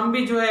क्योंकि हम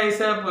भी जो है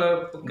ऐसा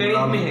कैद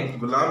में है,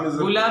 गुलाम is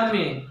a- गुलाम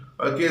में।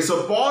 Okay,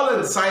 so Paul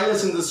and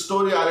Silas in this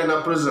story are in a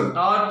prison.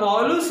 और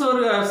पौलुस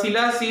और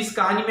सिलास इस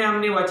कहानी में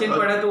हमने वचन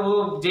पढ़ा तो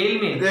वो जेल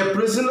में They are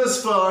prisoners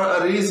for a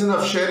reason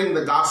of sharing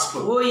the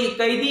gospel. वो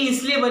कैदी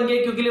इसलिए बन गए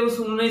क्योंकि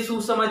उन्होंने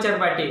सुसमाचार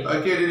बांटे.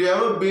 Okay, did you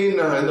ever been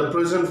in the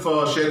prison for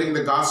sharing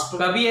the gospel?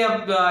 कभी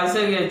आप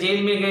ऐसा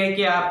जेल में गए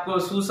कि आपको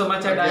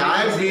सुसमाचार Okay, I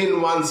have डालने?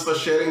 been once for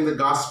sharing the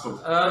gospel.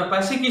 और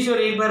पास्टर किशोर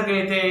एक बार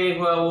गए थे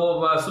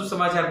वो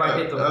सुसमाचार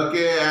बांटे तो.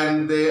 Okay,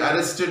 and they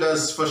arrested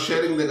us for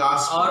sharing the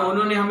gospel. और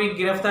उन्होंने हमें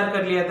गिरफ्तार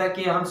कर लिया था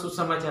कि हम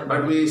सुसमाचार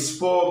But we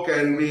spoke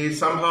and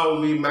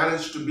we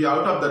managed to be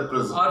out of that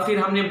prison. और फिर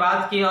हमने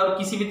बात की और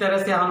किसी भी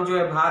तरह से हम जो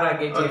है बाहर आ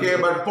गए. Okay,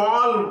 but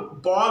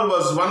Paul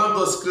was one of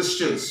those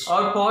Christians.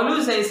 और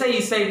पौलुस ऐसा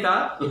ईसाई था.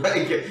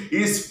 Like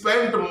he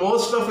spent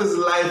most of his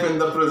life in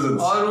the prisons.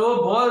 और वो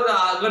बहुत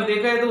अगर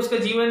देखा है तो उसका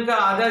जीवन का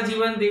आधा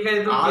जीवन देखा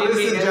है तो आधे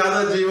से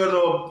ज्यादा जीवन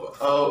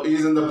वो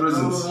is in the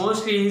prisons.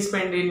 Mostly he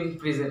spent in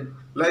prison.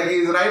 Like he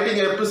is writing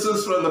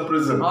epistles from the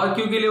prison. और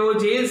क्योंकि वो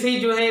जेल से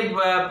जो है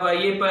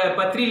ये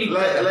पत्री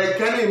लिखता है. Like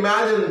can you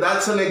imagine?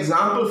 That's an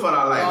example for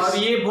our lives. और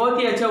ये बहुत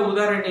ही अच्छा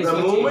उदाहरण है. The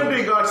moment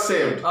we got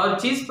saved. और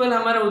जिस पल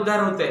हमारा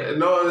उद्धार होता है.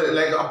 No,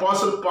 like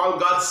Apostle Paul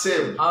got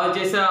saved. और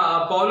जैसा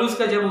पौलुस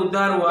का जब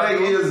उद्धार हुआ.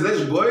 Like he is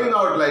just going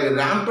out like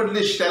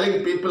rampantly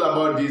telling people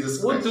about Jesus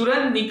Christ. वो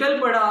तुरंत निकल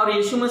पड़ा और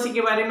यीशु मसीह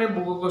के बारे में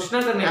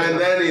घोषणा करने लगा.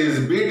 And then he is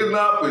beaten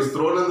up, he is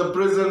thrown in the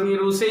prison. फिर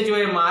उसे जो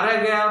है मारा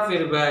गया,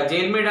 फिर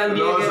जेल में डाल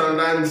दिया गया.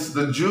 Sometimes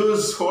the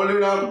Jews hold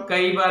him.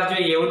 कई बार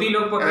जो यहूदी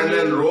लोग पकड़ And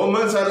then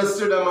Romans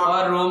arrested him.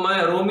 और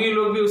रोमी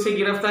लोग भी उसे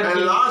गिरफ्तार किए.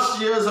 And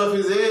last years of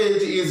his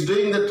age, he is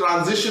doing the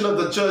transition of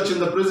the church in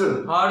the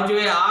prison. और जो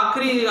है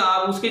आखिरी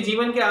उसके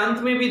जीवन के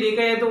अंत में भी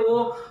देखा है तो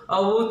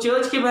वो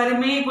चर्च के बारे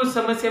में ही कुछ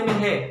समस्या में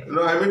है.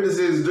 No, I mean to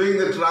say, he's doing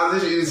the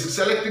transition. He's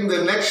selecting the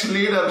next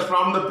leader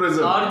from the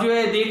prison. और जो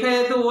है देखा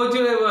है तो वो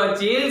जो है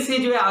जेल से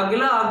जो है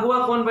अगला अगुवा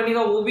कौन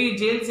बनेगा वो भी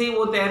जेल से ही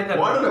वो तैयार कर.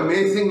 What an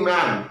amazing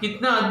man!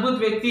 कितना अद्भुत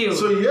व्यक्ति है.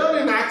 So here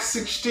in Acts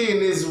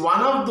 16 is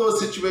one of those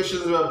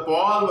situations where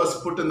Paul was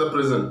put in the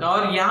prison.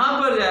 और यहाँ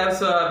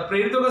पर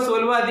प्रेरितों का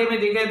 16वां अध्याय में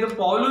देखा है तो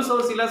पौलुस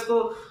और सिलास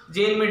को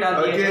जेल में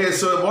डाल दिया. Okay,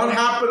 so what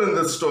happened in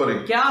this story?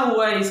 क्या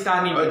हुआ इस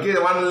कहानी में? Okay,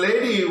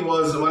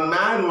 one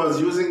man was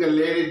using a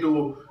lady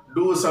to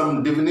do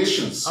some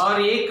divinations.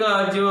 और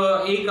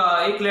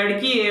एक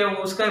लड़की है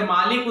उसका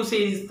मालिक उसे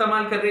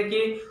इस्तेमाल कर रहे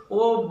कि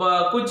वो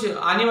कुछ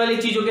आने वाली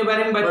चीजों के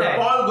बारे में बताए.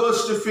 But Paul goes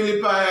to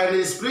Philippi and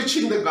is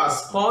preaching the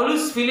gospel.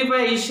 पौलुस फिलिप्पी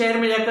इस शहर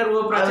में जाकर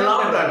वो प्रचार I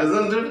love करता that, है.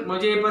 isn't it?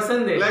 मुझे ये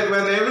पसंद है. Like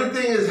when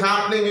everything is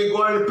happening, we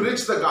go and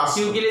preach the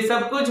gospel. क्योंकि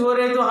सब कुछ हो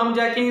रहे तो हम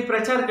जाके ही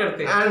प्रचार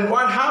करते हैं. And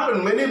what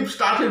happened? Many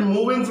started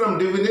moving from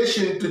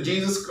divination to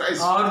Jesus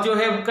Christ. और जो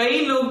है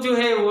कई लोग जो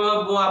है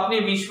वो अपने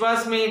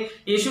विश्वास में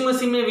यीशु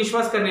मसीह में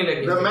विश्वास करने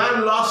लगे. The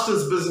man lost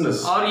his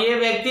business. और ये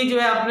व्यक्ति जो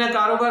है अपना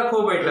कारोबार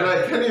खो बैठा.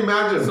 Can you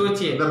imagine?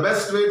 सोचिए. The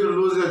best way to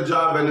lose your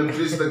job when you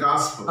preach the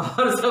gospel.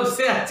 और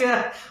सबसे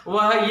अच्छा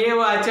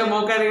वह अच्छा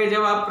मौका रहेगा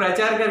जब आप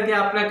प्रचार करके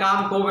अपना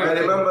काम खो बैठे. I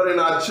remember in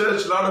our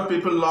church, a lot of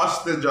people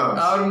lost their jobs.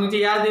 और मुझे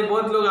याद है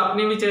बहुत लोग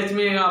अपने भी चर्च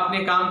में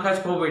अपने काम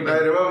काज खो बैठे. I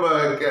remember,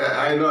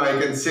 I know I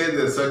can say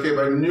this, okay,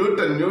 but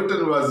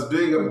Newton was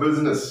doing a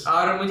business.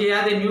 और मुझे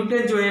याद है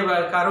न्यूटन जो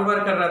है कारोबार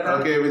कर रहा था.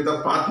 Okay, with a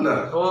partner.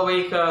 वो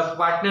एक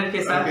पार्टनर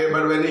के साथ. Okay,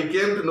 but when he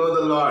came to know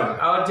the Lord,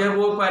 और जब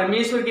वो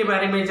परमेश्वर के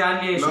बारे में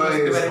जान लिया, no,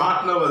 his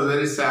partner was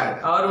very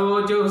sad. और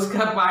वो जो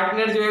उसका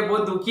पार्टनर जो है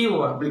बहुत दुखी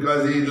हुआ.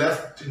 Because he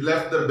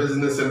left the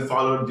business and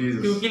followed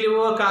Jesus. क्योंकि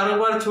वो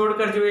कारोबार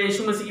छोड़कर जो है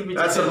यीशु मसीह के पीछे.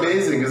 That's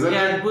amazing, isn't it? ये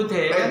अद्भुत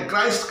है. And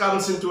Christ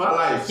comes into our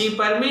lives. कि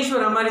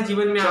परमेश्वर हमारे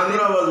जीवन में आते हैं.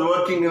 Chandra was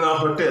working in a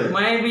hotel.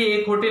 मैं भी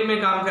एक होटल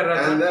में काम कर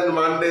रहा था. And then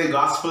one day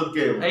gospel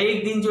came.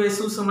 एक दिन जो है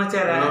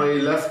सुसमाचार आया. No,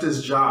 he left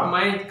his job.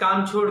 मैं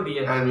काम छोड़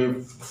दिया. And he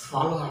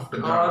followed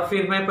after God. और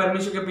फिर मैं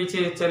परमेश्वर के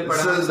पीछे चल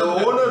पड़ा. So the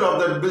owner of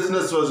that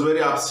business was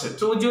very upset.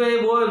 तो जो है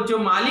वो जो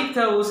मालिक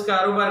था उस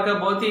कारोबार का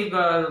बहुत ही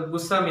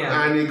गुस्सा में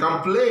आया. And he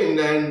complained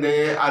and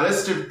they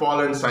arrested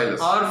Paul and Silas.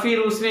 और फिर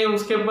उसने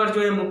उसके ऊपर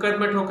जो है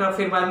मुकदमा ठोका.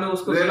 फिर बाद में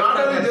उसको They not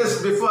only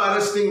just before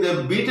arresting, they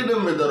beaten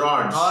him with the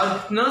rods.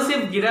 और न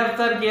सिर्फ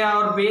गिरफ्तार किया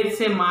और बेत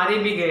से मारे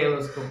भी गए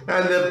उसको.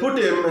 And they put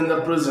him in the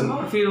prison.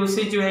 और फिर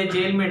उसे जो है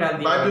जेल में डाल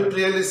दिया. Bible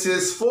clearly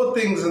says 4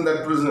 things in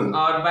that prison.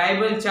 और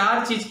बाइबल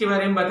 4 चीज के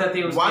बारे में बताती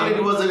है. One,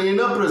 it was an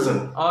inner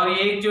prison. और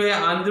एक जो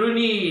है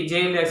अंदरूनी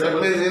जेल है.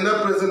 That means inner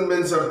prison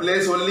means a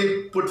place only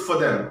put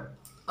for them.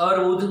 और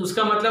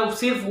उसका मतलब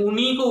सिर्फ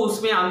उन्हीं को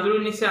उसमें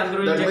अंदरूनी से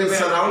अंदरूनी That means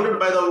surrounded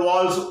by the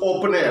walls,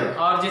 open air.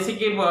 और जैसे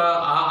कि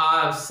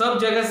सब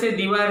जगह से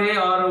दीवार है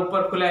और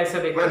ऊपर खुला ऐसा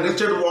देखा. When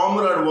Richard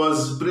Wormrod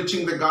was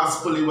preaching the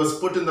gospel, he was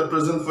put in the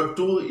prison for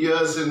 2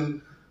 years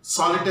in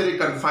solitary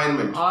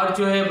confinement. और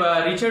जो है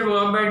रिचर्ड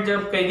वॉम्बैट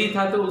जब कैदी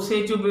था तो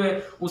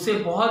उसे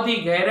बहुत ही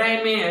गहराई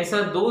में ऐसा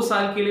 2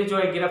 साल के लिए जो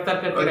है गिरफ्तार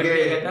करके रख दिया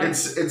गया था।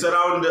 It's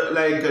around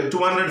like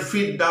 200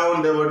 feet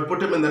down. They would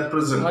put him in that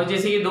prison. और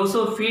जैसे कि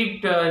 200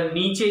 फीट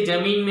नीचे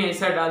जमीन में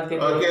ऐसा डालते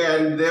थे। Okay,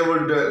 and they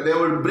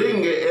would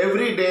bring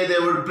every day.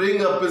 They would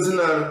bring a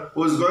prisoner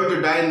who is going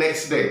to die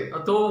next day.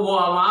 तो वो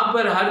वहाँ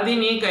पर हर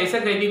दिन एक ऐसा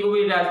कैदी को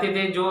भी डालते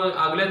थे जो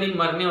अगला दिन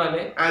मरने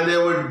वाले। And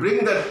they would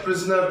bring that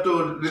prisoner to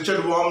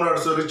Richard Wurmbrod.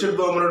 So Richard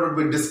Wurmbrod would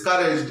be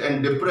discouraged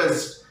and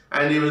depressed,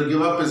 and he will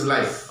give up his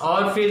life.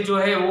 और फिर जो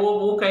है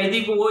वो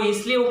कैदी को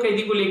इसलिए वो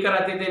कैदी को लेकर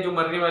आते थे जो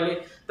मरने वाले,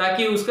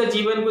 ताकि उसका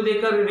जीवन को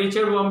देखकर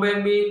रिचर्ड वॉम्बैट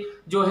भी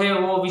जो है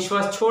वो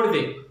विश्वास छोड़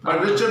दे।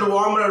 But Richard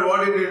Wurmbrod,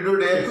 what did he do?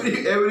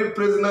 Every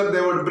prisoner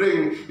they would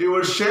bring, he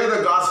would share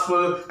the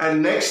gospel,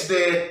 and next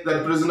day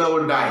that prisoner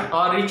would die.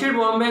 और रिचर्ड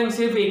वॉम्बैट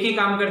सिर्फ एक ही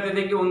काम करते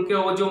थे कि उनके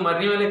वो जो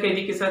मरने वाले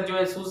कैदी के साथ जो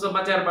है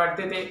सुसमाचार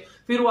बांटते थे,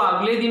 फिर वो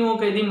अगले दिन वो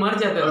कैदी मर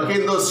जाता था। Okay,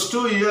 in those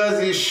 2 years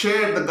he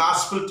shared the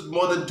gospel to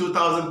more than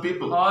 2,000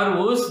 people. और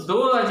उस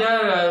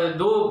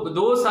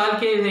 2 साल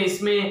के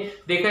इसमें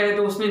देखा जाए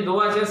तो उसने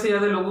 2,000 से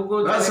ज्यादा लोगों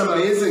को। That's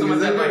amazing,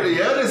 isn't it?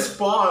 Here is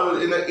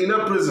Paul in an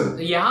inner prison.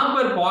 यहाँ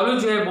पर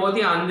पौलुस जो है बहुत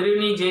ही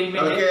अंदरूनी जेल में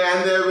है। Okay, and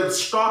they're with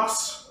stocks.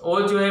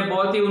 और जो है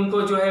बहुत ही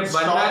उनको जो है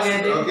बंधा गए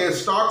थे। Okay,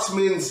 stocks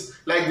means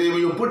like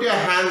you put your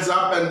hands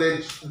up and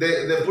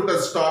they put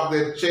a stock,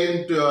 they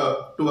chain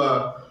to a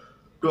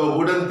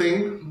wooden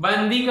thing.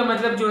 बंदी का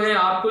मतलब जो है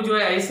आपको जो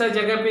है ऐसा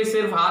जगह पे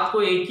सिर्फ हाथ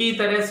को एक ही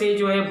तरह से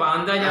जो है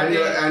बांधा जाता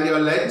है। And your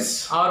legs.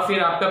 और फिर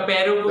आपका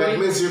पैरों को। That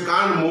means you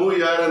can't move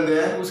here and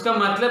there. उसका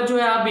मतलब जो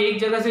है आप एक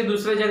जगह से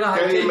दूसरे जगह।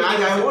 Can you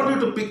imagine? I want you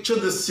to picture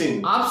this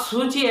scene. आप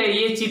सोचिए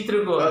ये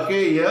चित्र को।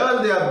 Okay, here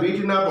they are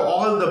beaten up.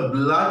 All the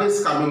blood is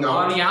coming out.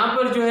 और यहाँ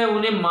पर जो है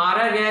उन्हें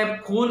मारा गया है,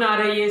 खून आ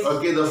रही है।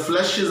 Okay, the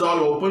flesh is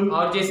all open.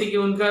 और जैसे कि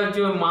उनका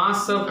जो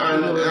मांस सब।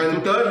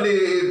 And thirdly,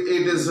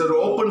 it is an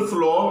open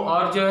floor.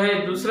 और जो है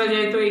दूसरा जो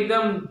है तो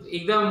एकदम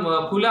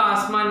खुला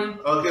आसमान है।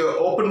 Okay,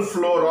 open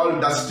floor, all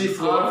dusty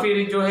floor. और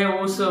फिर जो है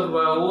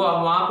वो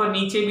वहाँ पर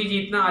नीचे भी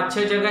जितना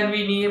अच्छा जगह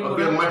भी नहीं है।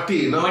 Okay,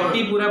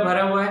 मट्टी पूरा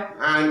भरा हुआ है।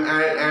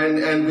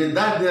 And with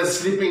that they are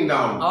sleeping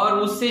down. और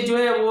उससे जो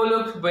है वो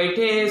लोग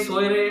बैठे हैं,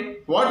 सोए रहे।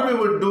 What we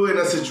would do in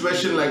a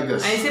situation like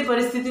this? ऐसे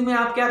परिस्थिति में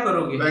आप क्या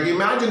करोगे? Like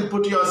imagine,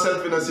 put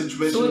yourself in a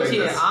situation like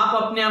सोचिए this.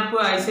 आप अपने आप को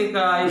ऐसे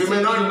You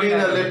may not be in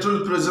a literal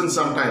prison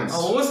sometimes.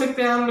 हो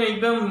सकते हैं हम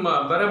एकदम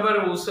बराबर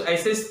उस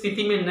ऐसे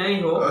स्थिति में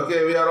नहीं हो।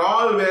 Okay, we are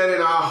all were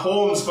in our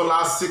homes for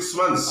last 6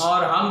 months.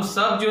 और हम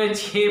सब जो है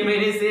 6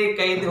 महीने से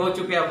कैद हो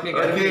चुके हैं अपने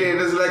घर में। Okay,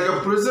 it is like a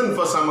prison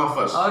for some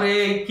of us. और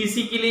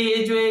किसी के लिए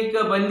ये जो एक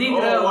बंदी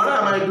गृह। Oh, what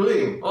am I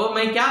doing? ओ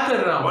मैं क्या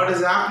कर रहा हूँ? What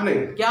is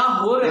happening? क्या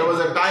हो रहा है? There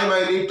was a time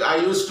I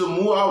used to move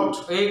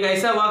out. एक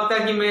ऐसा वक्त था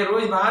कि मैं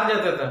रोज बाहर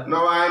जाता था।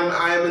 Now I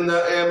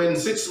am in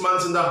 6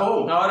 months in the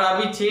home. और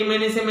अभी 6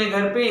 महीने से मैं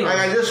घर पे ही हूँ।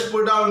 I just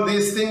put down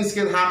these things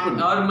can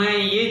happen. और मैं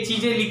ये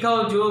चीजें लिखा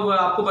हूँ जो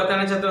आपको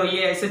बताना चाहता हूँ,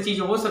 ये ऐसा चीज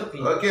हो सकती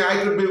है। Okay, I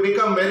could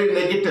become very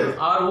negative.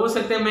 और हो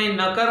सकता है मैं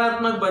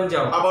नकारात्मक बन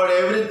जाऊँ। About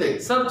everything.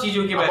 सब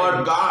चीजों के बारे में।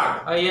 About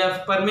God. या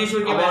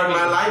परमेश्वर के बारे में।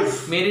 About my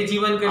life. मेरे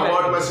जीवन के बारे में।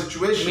 About my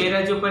situation.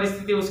 मेरा जो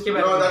परिस्थिति उसके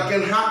बारे में। No, that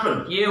can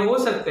happen. ये हो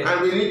सकते हैं।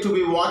 And we need to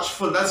be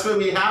watchful. That's why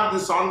we have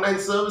this online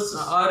services.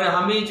 और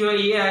हमें जो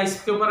ये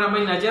इसके ऊपर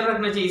हमें नजर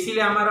रखना चाहिए,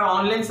 इसीलिए हमारा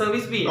ऑनलाइन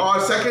सर्विस भी है। Or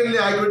secondly,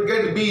 I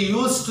could be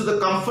used to the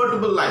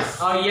comfortable life.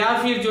 और या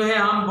फिर जो है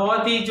हम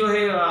बहुत ही जो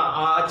है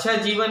अच्छा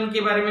जीवन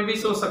के बारे में भी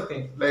सोच सकते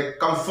हैं। Like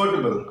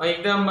comfortable.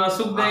 एकदम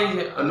सुखदायी।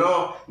 No,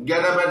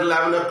 get up at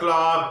 11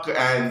 o'clock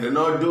and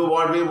do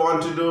what we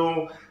want to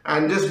do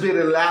and just be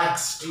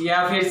relaxed.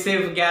 या फिर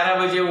सिर्फ 11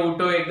 बजे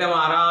उठो एकदम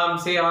आराम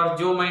से और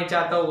जो मैं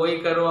चाहता हूँ वही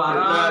करो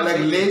आराम से।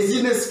 Like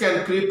laziness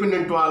can creep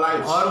into our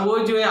lives. और वो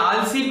जो है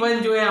आलसीपन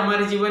जो है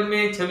हमारे जीवन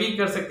में छवि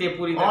कर सकती है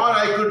पूरी तरह। Or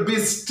I could be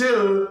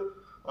still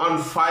on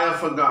fire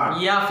for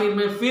God. या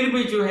फिर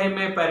भी जो है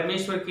मैं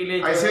परमेश्वर के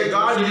लिए I say,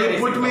 God, you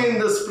put me in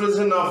this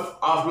prison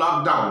of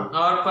lockdown.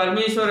 और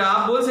परमेश्वर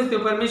आप बोल सकते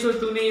हो, परमेश्वर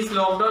तूने इस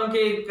लॉकडाउन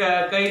के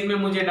कैद में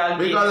मुझे डाल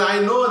दिया। Because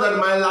I know that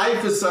my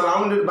life is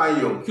surrounded by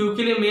you.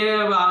 क्योंकि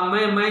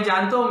मैं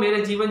जानता हूँ मेरा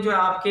जीवन जो है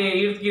आपके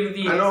इर्द गिर्द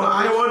ही है।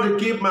 I want to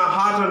keep my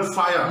heart on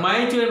fire.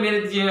 मैं जो है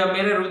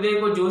मेरे हृदय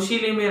को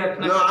जोशीले में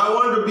रखना। No, I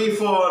want to be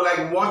for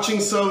like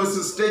watching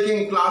services,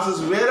 taking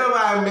classes,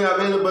 wherever I am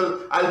available,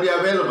 I'll be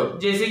available.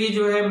 जैसे कि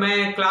जो है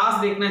मैं क्लास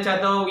देखना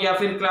चाहता हूँ या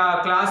फिर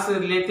क्लास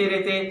लेते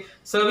रहते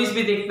सर्विस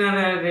भी देखना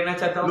रहना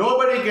चाहता हूँ।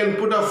 Nobody can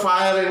put a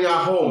fire in your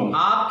home.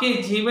 आपके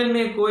जीवन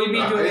में कोई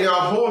भी जो in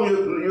your home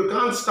you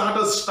can't start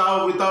a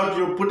stove without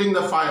you putting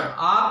the fire.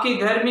 आपके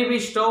घर में भी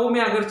स्टोव में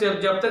अगर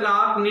जब तक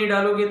आग नहीं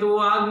डालोगे तो वो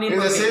आग नहीं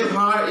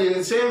पकड़ेगी। In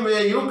the same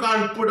way you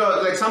can't put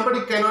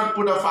somebody cannot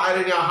put a fire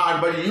in your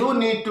heart, but you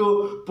need to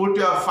put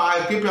your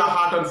fire, keep your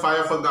heart on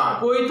fire for God.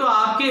 कोई तो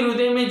आपके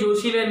हृदय में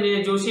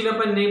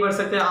जोशीलापन नहीं बढ़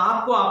सकता,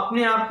 आपको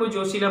अपने आप को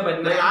जोशीला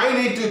बनना है। I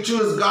need to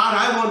choose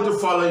God. I want to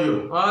follow you.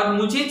 और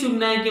मुझे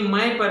चुनना है कि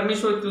मैं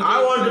परमेश्वर I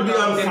want to be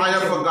on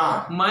fire for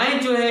God. मैं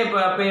जो है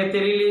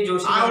तेरे लिए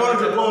जोशीला I want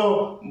to go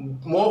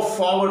more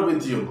forward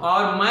with you.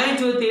 और मैं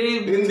जो तेरे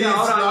In these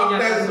और आगे long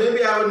जाना times,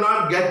 maybe I will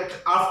not get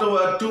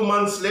afterward. 2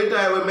 months later,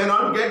 I may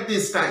not get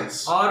these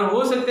times. और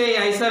हो सकता है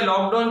ऐसा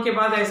लॉकडाउन के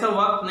बाद ऐसा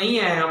वक्त नहीं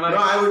है हमारे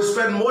No, I would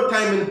spend more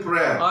time in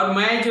prayer. और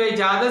मैं जो है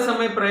ज्यादा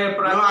समय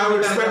No, I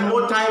would spend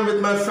more time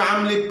with my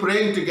family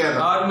praying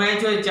together. और मैं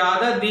जो है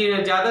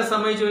ज्यादा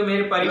समय जो है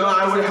मेरे No, परिवार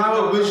I के would साथ have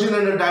a बिताऊंगा। vision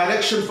and a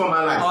direction for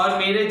my life. और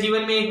मेरे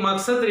जीवन में एक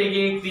मकसद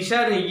रहेगी, एक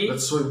दिशा रहेगी।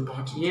 That's so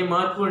important. ये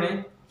महत्वपूर्ण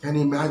है। Can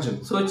you imagine?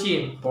 सोचिए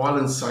Paul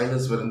and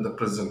Silas were in the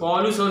prison.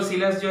 पौलुस और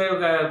सिलास जो है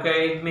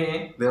कैद में है,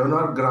 They were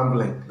not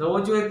grumbling. तो वो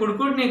जो है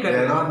कुड़कुड़ नहीं कर They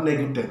are रहे, not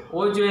negative.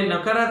 वो जो है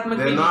नकारात्मक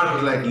They are नहीं not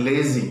है, like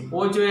lazy.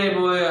 वो जो है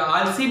वो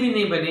आलसी भी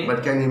नहीं बने।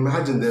 But can you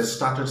imagine? They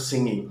started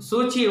singing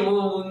सोचिए वो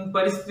उन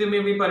परिस्थितियों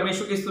में भी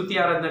परमेश्वर की स्तुति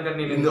आराधना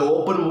करने in लगे the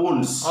open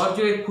wounds, और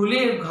जो है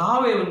खुले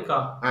घाव है उनका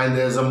and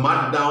there's a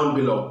mud down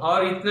below.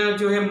 और इतना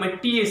जो है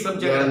मिट्टी है सब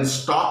They are in जगह।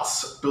 stocks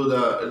to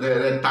the.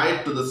 They're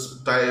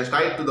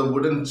tied to the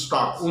wooden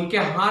stocks. उनके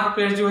हाथ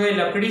पैर जो है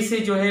लकड़ी से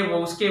जो है वो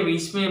उसके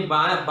बीच में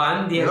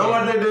बांध You दिया know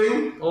what गया। they're doing?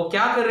 वो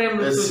क्या कर रहे हैं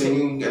They're सोचिए,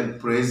 singing and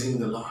praising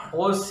the Lord.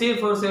 वो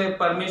सिर्फ और सिर्फ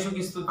परमेश्वर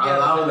की स्तुति I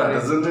love आराधना that, कर रहे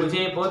हैं। isn't it?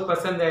 मुझे बहुत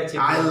पसंद है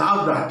I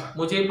love that.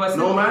 मुझे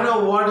पसंद No है। matter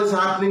what is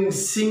happening,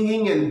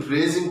 singing and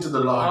praising to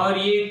the Lord. और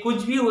ये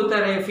कुछ भी होता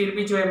रहे फिर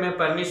भी जो है मैं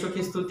परमेश्वर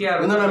की स्तुति Isn't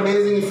आराधना that करता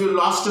amazing? If you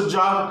lost a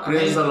job,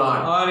 praise the हूँ।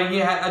 Lord. और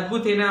ये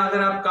अद्भुत है ना,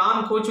 अगर आप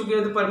काम खो चुके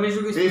हो तो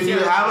परमेश्वर की If स्तुति you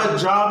आराधना have करो।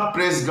 a job,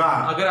 praise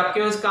God. अगर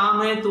आपके पास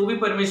काम है तो भी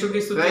परमेश्वर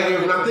की स्तुति Like if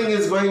Aradhana nothing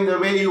is going the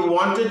way you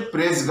wanted,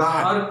 praise करो।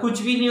 God. और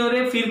कुछ भी नहीं हो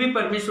रहे फिर भी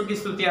परमेश्वर की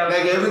स्तुति Like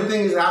Aradhana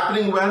everything is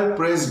happening well,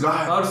 praise करो।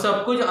 God. और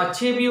सब कुछ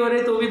अच्छे भी हो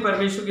रहे तो भी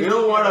परमेश्वर की You know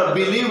स्तुति what? A आराधना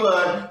करो। believer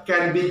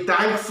can be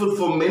thankful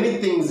for many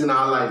things in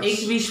our एक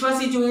lives.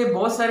 विश्वासी जो है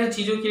बहुत सारी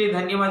चीजों के लिए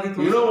धन्यवादित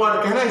हो You know सकता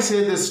what? Can I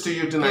say this to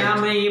you है। क्या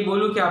tonight? मैं ये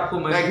बोलूं कि आपको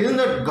Like, isn't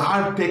that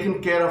God taken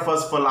care of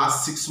us for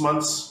last 6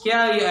 months?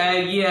 क्या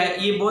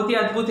ये बहुत ही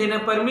अद्भुत है ना,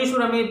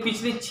 परमेश्वर हमें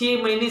पिछले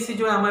 6 महीने से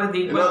जो है हमारे You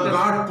देखभाल know, कर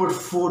रहा है। God put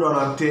food on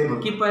our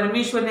table. कि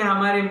परमेश्वर ने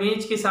हमारे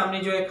मेज के सामने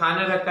जो है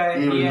खाना रखा है,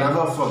 He दिया है।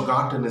 never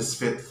forgotten His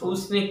faithful.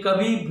 उसने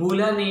कभी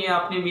भूला नहीं है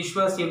अपने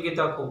विश्वास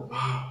योग्यता को।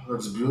 Wow,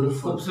 that's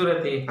beautiful.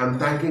 खूबसूरत है। I'm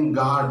thanking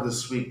God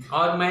this week.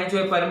 और मैं जो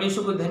है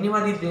परमेश्वर को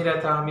धन्यवाद दे रहा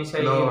था हमेशा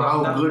You ये know how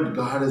वादा। good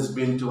God has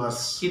been to us,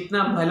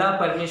 कितना भला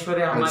परमेश्वर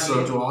है and हमारे so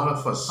लिए, to all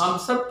of us. हम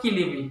सब के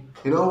लिए भी।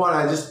 You know what?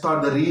 I just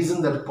thought the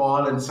reason that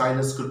Paul and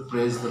Silas could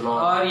praise the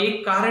Lord, और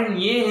एक कारण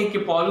ये है कि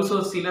पौलुस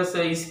और सिलास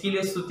इसके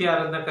लिए स्तुति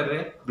आराधना कर रहे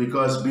हैं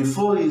because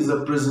before he is a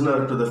prisoner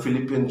to the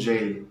Philippian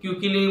jail,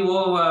 क्योंकि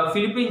वो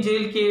फिलिपीन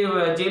जेल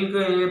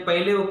के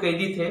पहले वो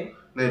कैदी थे।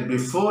 that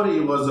before he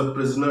was a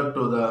prisoner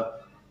to the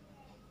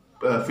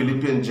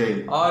Philippian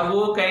jail, और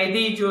वो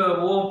कैदी जो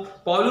वो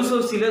पौलुस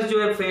और सिलास जो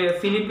है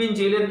फिलिपीन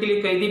जेलर के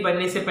लिए कैदी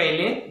बनने से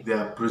पहले, they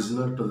are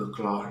prisoner to the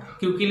Lord.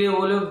 क्योंकि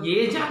वो लोग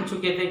ये जान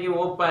चुके थे कि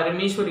वो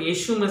परमेश्वर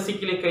यीशु मसीह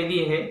के लिए कैदी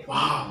है।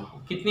 Wow.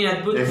 कितनी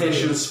अद्भुत है।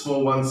 Ephesians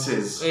 4:1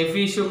 says,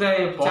 एफिसियों का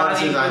Paul 4:1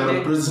 says, I am a बोलते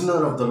हैं, prisoner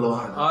of the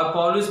Lord. और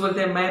पौलुस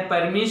बोलते हैं मैं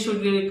परमेश्वर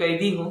के लिए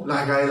कैदी हूँ।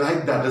 Like, I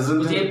like that,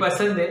 isn't मुझे it?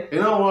 पसंद है।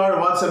 You know what?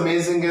 What's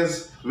amazing is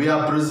we are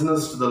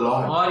prisoners to the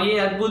Lord. और ये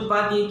अद्भुत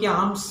बात ये कि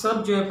हम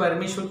सब जो है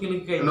परमेश्वर के लिए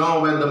You कैदी, know,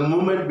 when the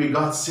moment we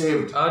got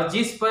saved, और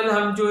जिस पल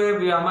हम जो है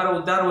हमारा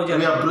उद्धार हो we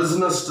जाता are है,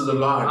 prisoners to the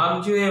Lord.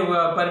 हम जो है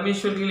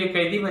परमेश्वर के लिए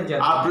कैदी बन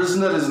जाते हैं। Our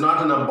prisoner is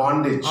not in a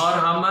bondage. और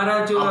हमारा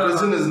जो Our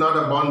prison is not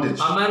a bondage.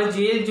 हमारा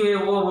जेल जो है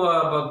वो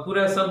पूरा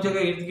सब जगह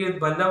इर्द गिर्द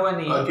बंधा हुआ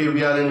नहीं है, Okay,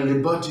 we are in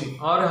liberty.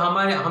 और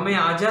हमें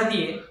आजादी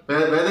है।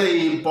 Whether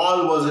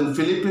Paul was in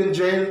Philippian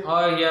jail,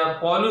 और या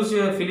पौलुस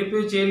जो है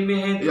फिलिपी जेल में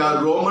है या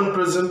Roman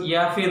prison,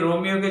 या फिर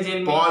रोमियो के जेल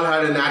में, Paul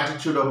had an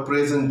attitude of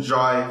praise and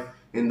joy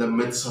in the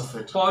midst of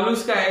it.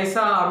 पौलुस का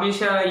ऐसा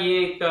हमेशा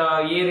ये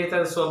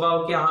रहता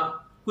स्वभाव कि हाँ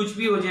कुछ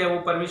भी हो जाए वो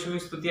परमेश्वर की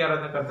स्तुति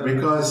आराधना करता था,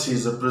 Because he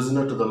is a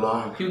prisoner to the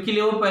Lord, क्योंकि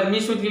वो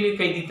परमेश्वर के लिए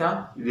कैदी था।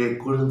 they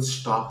couldn't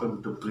stop him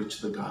to preach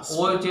the gospel.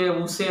 वो जो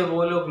उसे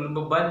वो लोग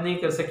बंद नहीं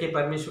कर सके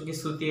परमेश्वर की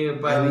स्तुति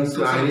I need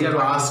to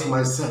ask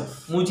myself,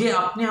 मुझे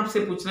अपने आप से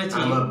पूछना I'm a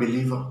चाहिए,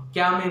 believer.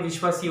 क्या मैं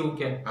विश्वासी हूँ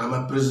क्या? I'm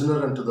a prisoner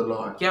unto the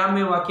Lord. क्या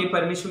मैं वाकई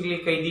परमेश्वर के लिए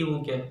कैदी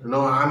हूँ क्या?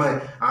 No,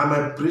 am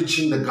I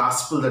preaching the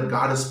gospel that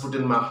God has put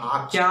in my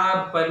heart? क्या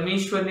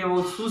परमेश्वर ने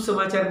वो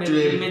सुसमाचार मेरे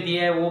Today- दिल में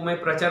दिया है वो मैं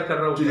प्रचार कर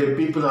रहा हूँ? Today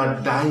people are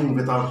dying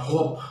without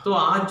hope. तो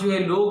आज जो है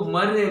लोग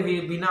मर रहे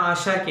बिना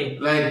आशा के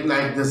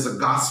Like there's a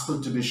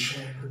gospel to be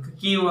shared.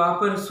 कि वहाँ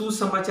पर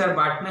सुसमाचार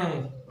बांटना है।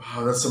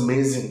 Wow, that's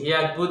amazing. ये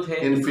अद्भुत है।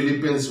 In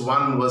Philippians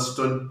 1 verse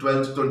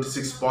 12 to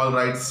 26, Paul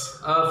writes,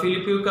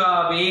 फिलिपियों का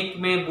 1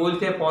 में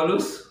बोलते हैं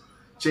पौलुस,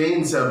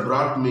 chains have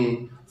brought me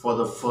for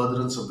the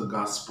furtherance of the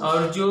gospel.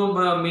 और जो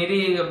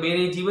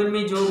मेरे जीवन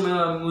में जो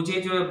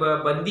मुझे जो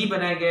बंदी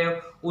बनाया गया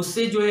है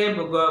उससे जो है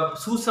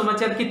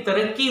सुसमाचार की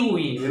तरक्की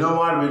हुई। You know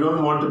what? We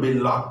don't want to be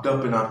locked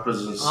up in our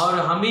prisons. और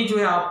हमें जो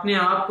है अपने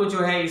आप को जो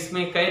है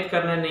इसमें कैद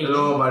करना नहीं You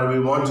know, but we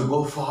want to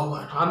go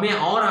forward. हमें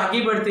और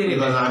आगे बढ़ते रहना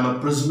Because है। I'm a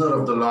prisoner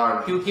of the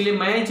Lord. क्योंकि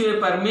मैं जो है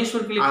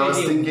परमेश्वर के लिए I was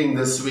कैदी हूँ। thinking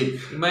this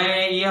week.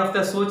 मैं ये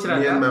हफ्ता सोच Me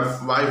रहा and था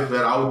my wife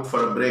were out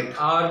for a break.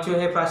 और जो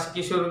है पास्टर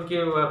किशोर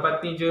उनके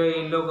पत्नी जो है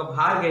इन लोग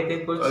बाहर गए थे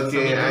कुछ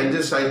Okay,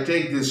 I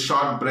take these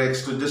short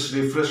breaks to just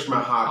refresh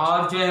my heart.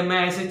 और जो है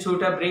मैं ऐसे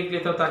छोटा ब्रेक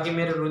लेता हूँ ताकि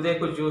मेरे हृदय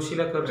को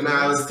जोशीला कर And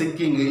I was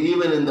thinking,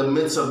 even in the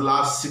midst of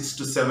last 6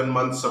 to 7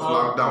 months of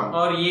lockdown,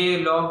 और ये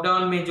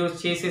लॉकडाउन में जो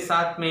 6 से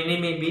 7 महीने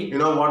में भी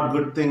you know what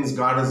good things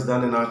God has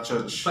done in our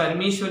church.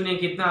 परमेश्वर ने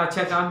कितना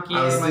अच्छा काम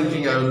किया I was है।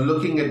 thinking, I was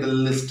looking at the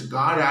list.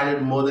 God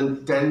added more than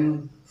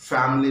 10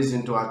 families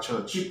into our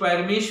church. कि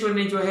परमेश्वर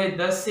ने जो है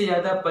 10 से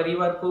ज्यादा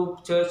परिवार को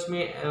चर्च में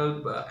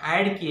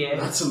ऐड किया है।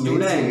 That's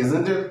जुड़ा है। amazing,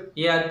 isn't it?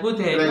 ये अद्भुत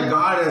है Like ना?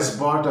 God has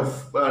brought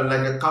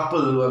like a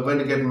couple who are going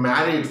to get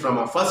married from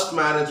a first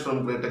marriage from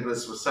Greater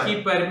Grace कि Society.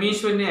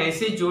 परमेश्वर ने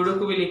ऐसे जोड़ों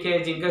को भी लेके आए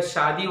जिनका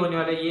शादी होने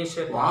वाला है।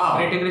 ये Wow.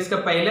 ग्रेटर ग्रेस का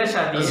पहला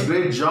शादी That's है।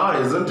 great joy,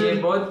 isn't ये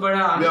it? बहुत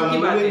बड़ा We are आनंद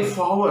की बात moving है।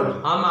 forward.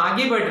 हम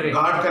आगे बढ़ रहे हैं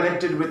God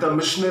connected with a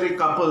missionary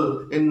couple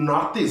in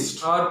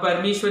Northeast. और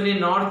परमेश्वर ने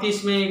नॉर्थ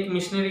ईस्ट में एक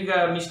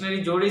मिशनरी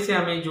जोड़े से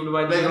हमें जुड़वा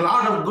Like दिया a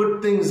lot of good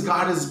things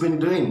God has been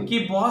doing. कि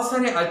बहुत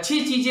सारे अच्छी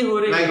चीजें हो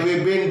रही Like है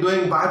we've been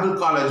doing Bible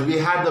college. We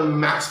had the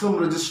maximum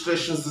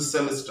registrations this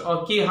semester.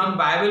 और कि हम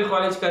बाइबल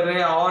कॉलेज कर रहे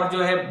हैं और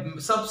जो है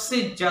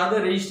सबसे ज्यादा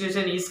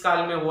रजिस्ट्रेशन इस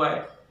काल में हुआ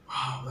है।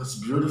 Wow, that's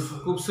beautiful.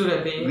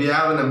 खूबसूरत है We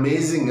have an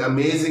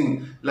amazing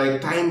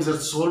like times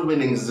at soul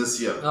winnings this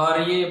year.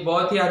 और ये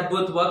बहुत ही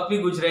अद्भुत वक्त भी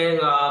गुजरे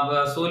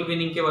सोल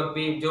विनिंग के वक्त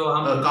भी जो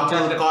हम A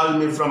couple called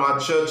me from our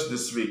church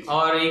this week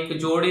और एक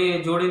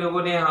जोड़े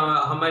लोगों ने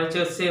हमारे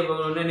चर्च से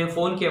उन्होंने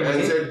फोन किया and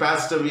मुझे said,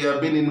 Pastor, we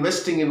have been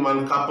investing in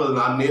one couple,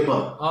 our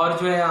neighbor. और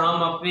जो है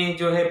हम अपने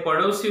जो है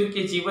पड़ोसियों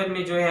के जीवन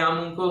में जो है हम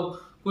उनको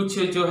कुछ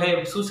जो है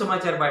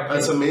सुसमाचार बांटते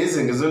That's हैं।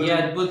 amazing, isn't ये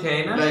it? अद्भुत है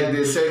ना? Like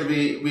they said,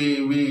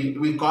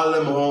 we call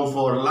them home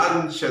for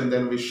lunch and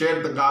then we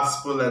shared the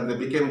gospel and they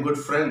became good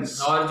friends.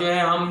 और जो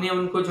है हमने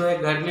उनको जो है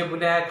घर में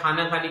बुलाया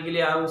खाना खाने के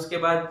लिए और उसके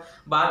बाद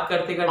बात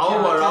करते करते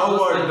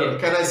Howard,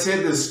 can I say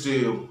this to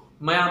you?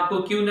 मैं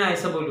आपको क्यों ना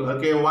ऐसा बोलूं?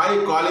 Okay, why are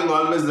you calling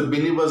always the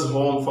believers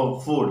home for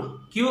food?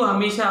 क्यों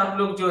हमेशा आप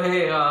लोग जो है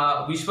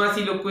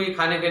विश्वासी लोग को ये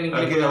खाना करने के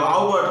लिए Okay, how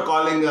about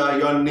calling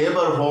your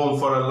neighbor home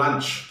for a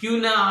lunch क्यों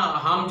ना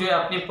हम जो है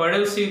अपने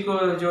पड़ोसी को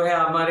जो है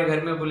हमारे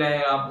घर में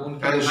बुलाए आप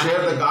उनके and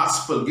share the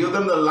gospel? Give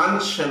them the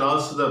lunch and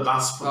also the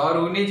gospel. और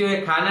उन्हें जो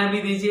है खाना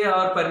भी दीजिए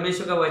और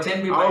परमेश्वर का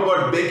वचन भी How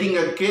about baking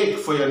a cake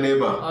for your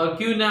neighbor? और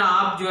क्यों ना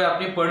आप जो है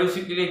अपने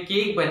पड़ोसी के लिए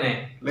केक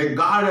बनाए? Like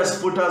God has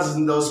put us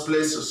in those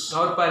places.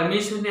 और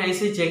परमेश्वर ने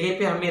ऐसे जगह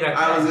पे हमें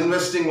रखा I was है।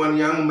 investing one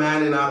young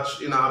man in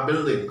our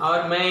building.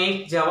 और मैं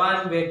एक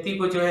जवान व्यक्ति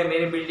को जो है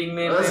मेरे बिल्डिंग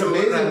में That's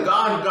amazing.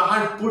 God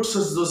puts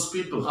us those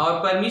people. और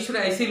परमेश्वर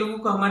ऐसे लोगों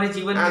को हमारे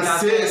जीवन में And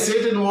लाता है।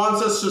 Satan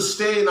wants us to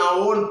stay in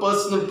our own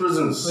personal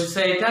prisons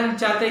शैतान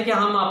चाहता है कि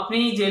हम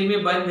अपनी ही जेल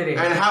में बंद रहें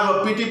and have a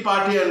pity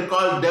party and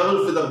call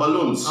devil for the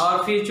balloons.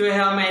 और फिर जो है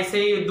हम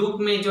ऐसे ही दुख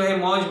में जो है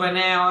मौज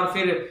बनाए और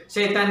फिर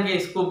शैतान के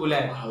इसको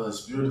बुलाए। Wow,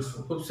 that's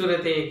beautiful.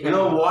 खूबसूरत है एक। You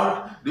know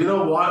what? Do you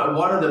know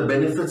what are the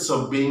benefits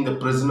of being the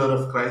prisoner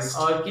of Christ?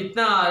 और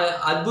कितना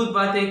अद्भुत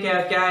बात है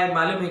क्या है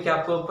मालूम है कि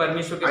आपको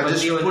परमेश्वर के I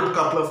बंदी just put a होना।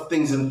 couple of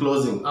things in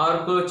closing. और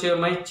कुछ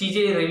मैं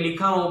चीजें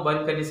लिखा हूँ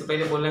बंद करने से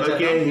पहले बोलना चाहता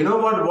Okay, हूँ। you know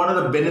what are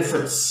the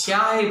benefits? क्या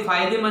है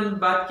फायदेमंद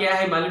बात क्या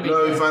है मालूम You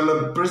know, है? if I'm a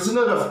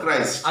prisoner of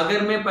Christ,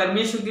 अगर मैं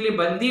परमेश्वर के लिए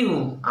बंदी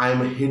हूँ I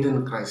am hid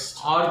in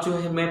Christ. और जो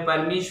है मैं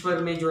परमेश्वर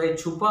में जो है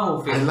छुपा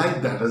हूँ I फिर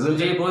like that, isn't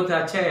मुझे it? बहुत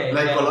अच्छा है।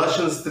 Like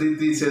Colossians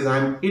 3:3 says, I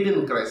am hid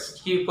in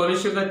Christ. कि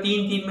कोलोसियों का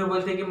 3:3 में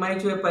बोलते हैं कि मैं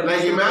जो है Like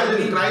परमेश्वर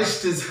imagine का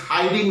Christ is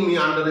hiding me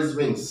under his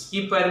wings.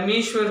 कि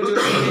परमेश्वर जो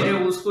है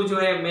मेरे उसको जो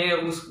है मैं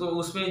उसको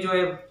उसमें जो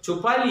है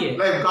छुपा लिए।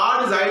 Like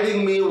God is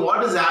hiding me,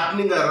 what is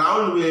happening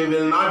around me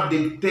will not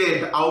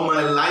dictate how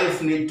my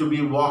life need to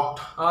be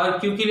walked. और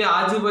क्योंकि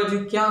आजू बाजू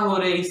क्या हो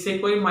रहा है इससे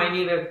कोई मायने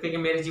नहीं रखते कि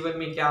मेरे जीवन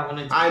में क्या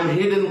होना I चाहिए। am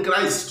hid in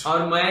Christ.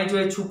 और मैं जो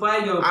है छुपाया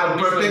गया हूँ I am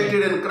परमेश्वर में।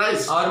 protected in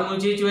Christ. और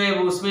मुझे जो है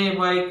उसमें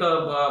वो एक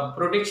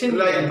protection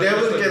Like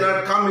devil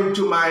cannot come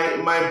into my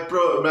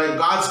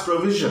God's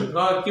provision.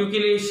 और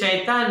क्योंकि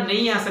शैतान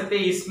नहीं आ सकते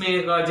इसमें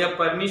जब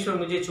परमेश्वर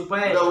मुझे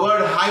छुपाए। The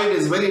word hide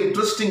is very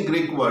interesting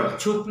Greek word.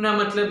 छुपना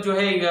मतलब जो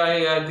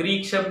है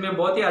ग्रीक शब्द में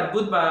बहुत ही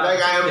अद्भुत बात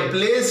Like I am है।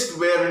 placed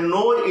where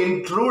no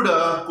intruder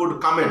could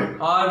come in.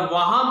 और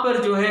वहां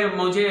पर जो है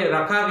मुझे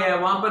रखा गया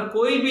वहां पर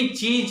कोई भी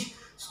चीज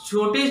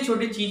छोटे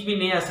चीज भी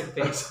नहीं आ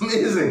सकते। That's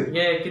amazing.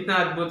 ये कितना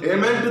अद्भुत है।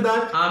 Amen to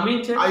that. आमीन।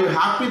 Are you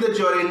happy that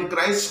you are in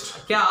Christ?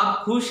 क्या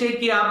आप खुश है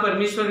कि आप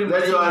परमेश्वर में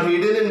That you are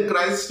hidden in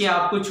Christ? कि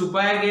आपको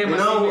छुपाया गया You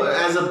मसीह know, में?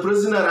 as a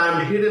prisoner, I am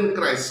hid in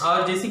Christ.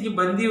 और जैसे कि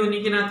बंदी होने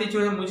के नाते जो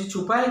है मुझे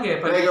छुपाया गया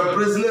Like a परमेश्वर।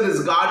 prisoner is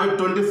guarded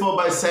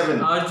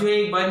 24/7. और जो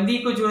एक बंदी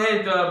को जो है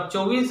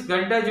 24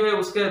 घंटा जो है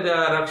उसका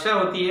रक्षा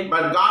होती है।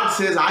 But God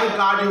says, I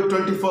guard you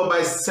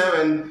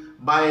 24/7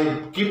 by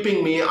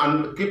keeping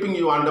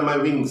you under my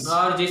wings.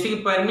 और जैसे कि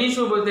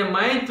परमेश्वर बोलते हैं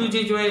मैं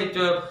तुझे जो है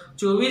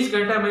 24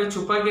 घंटा मैं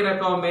छुपा के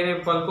रखा हूँ मेरे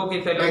पंखों के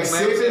तले। Like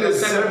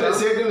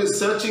Satan is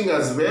searching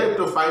us where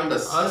to find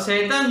us. और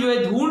शैतान जो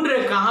है ढूंढ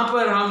रहे कहाँ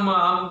पर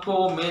हमको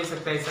मिल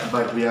सकता है sir.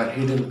 But we are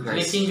hidden Christ.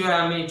 लेकिन जो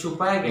है हमें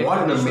छुपाया गया।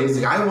 What an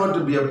amazing! I want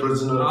to be a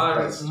prisoner of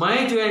Christ.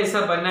 मैं जो है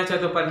ऐसा बनना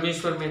चाहता हूँ,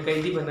 परमेश्वर में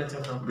कैदी बनना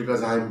चाहता हूँ।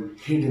 Because I am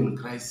hidden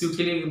Christ.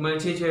 क्योंकि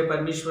मुझे जो है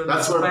परमेश्वर में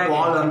That's what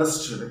Paul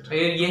understood it.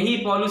 यही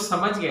पौलुस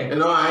समझ गया। You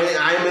know,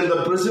 I am in the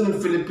prison in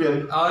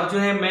Philippians. और जो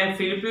है मैं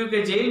फिलिपियो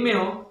के जेल में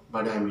हूँ।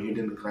 But I am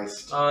hidden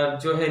Christ. और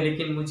जो है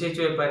लेकिन मुझे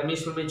जो है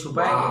परमेश्वर में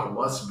छुपाया गया। Wow,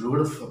 what's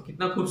beautiful.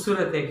 कितना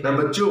खूबसूरत है।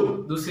 Number 2.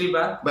 दूसरी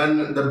बात। When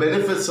the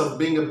benefits of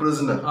being a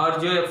prisoner. और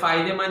जो है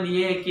फायदेमंद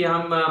ये है कि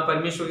हम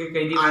परमेश्वर के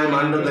कैदी। I am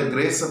under the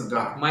grace of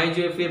God. मैं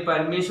जो है फिर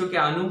परमेश्वर के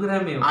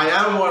अनुग्रह में हूँ। I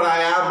am what I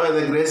am by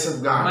the grace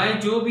of God. मैं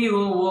जो भी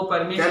हूँ वो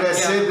परमेश्वर के अनुग्रह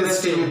से। Can I say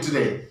this to you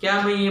today? क्या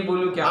मैं ये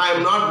बोलूँ क्या? I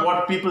am not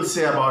what people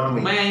say about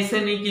me. मैं ऐसा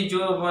नहीं कि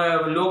जो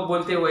लोग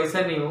बोलते हैं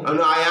वैसा नहीं हूँ।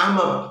 I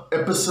am a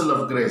epistle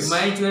of grace.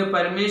 मैं जो है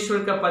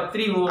परमेश्वर का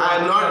पत्री हूँ।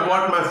 Not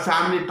what my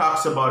family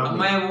talks about me.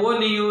 मैं वो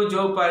नहीं हूँ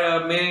जो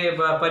मेरे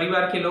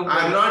परिवार के लोग।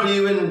 I'm not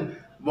even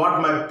what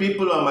my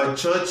people or my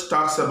church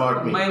talks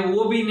about me. मैं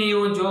वो भी नहीं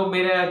हूँ जो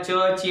मेरा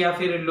चर्च या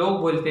फिर लोग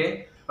बोलते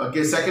हैं।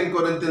 Okay, 2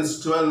 Corinthians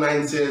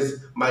 12:9 says,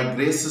 "My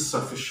grace is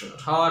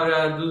sufficient."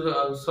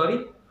 और sorry.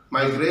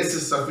 My grace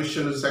is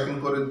sufficient. 2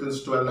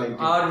 Corinthians 12:19.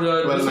 और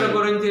दूसरा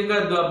कोरिन्थियों का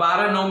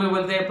 12:9 में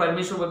बोलते हैं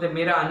परमेश्वर बोलते हैं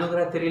मेरा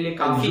अनुग्रह तेरे लिए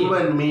काफी है। You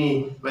and me,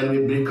 when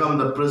we become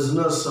the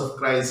prisoners of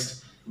Christ,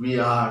 we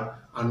are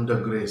under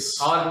grace.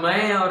 और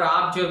मैं और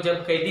आप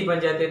जब कैदी बन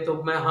जाते हैं तो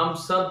हम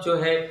सब जो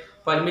है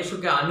परमेश्वर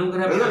के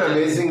अनुग्रह में। Isn't that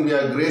amazing? We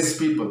are grace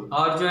people.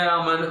 और जो है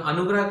हम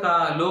अनुग्रह का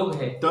लोग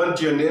हैं। Turn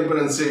to your neighbor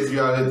and say, if you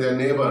are their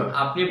neighbor,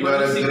 you are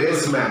a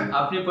grace man.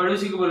 अपने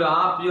पड़ोसी को बोलो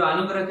आप जो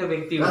अनुग्रह के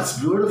व्यक्ति हो। That's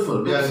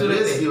beautiful. We are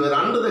grace. You are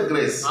under the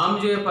grace. हम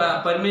जो है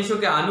परमेश्वर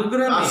के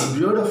अनुग्रह में। That's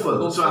beautiful.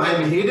 So I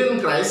am hidden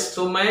in Christ.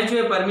 तो मैं जो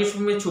है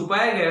परमेश्वर में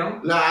छुपाया गया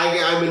हूँ। I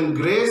am in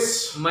grace.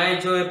 मैं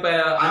जो है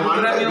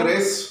अनुग्रह में हूँ।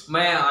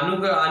 मैं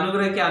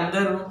अनुग्रह के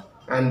अंदर हूँ।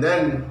 And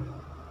then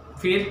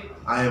फिर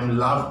I am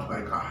loved by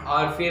God.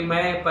 और फिर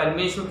मैं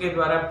परमेश्वर के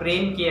द्वारा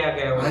प्रेम किया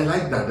गया हूँ। I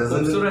like that, isn't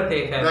it? खूबसूरत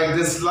है। Like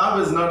this love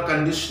is not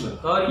conditional.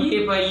 और ये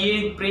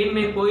प्रेम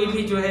में कोई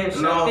भी जो है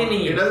शर्तें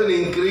नहीं है। It doesn't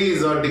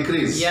increase or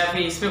decrease. या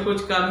फिर इसमें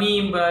कुछ कमी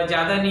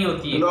ज्यादा नहीं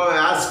होती है। No,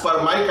 as per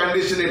my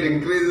condition it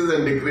increases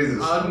and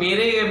decreases. और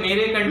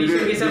मेरे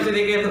कंडीशन के हिसाब से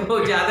देखें तो वो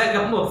ज्यादा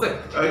कम हो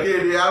सकता है। Okay,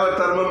 do you have a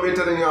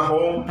thermometer in your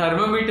home?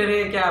 Thermometer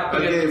है क्या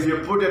आपके? Okay, if you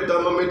put a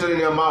thermometer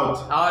in your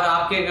mouth. और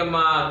आपके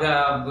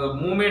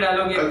मुंह में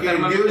डालोगे। Okay,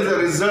 it gives a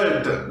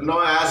result. No,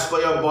 as per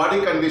your body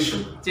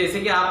condition.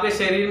 जैसे कि आपके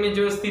शरीर में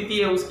जो स्थिति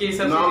है उसके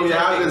हिसाब से। Now we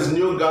have these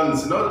new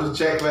guns, no, to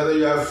check whether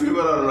you have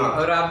fever or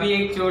not. और अभी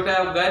एक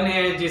छोटा गन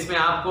है जिसमें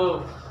आपको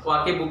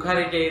वाकई बुखार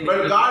है।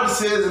 But God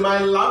says my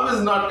love is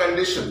not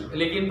conditioned.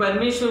 लेकिन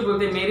परमेश्वर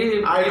बोलते मेरे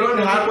I don't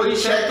have to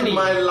check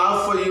my love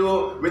for you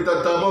with a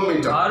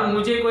thermometer. और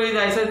मुझे कोई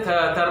ऐसा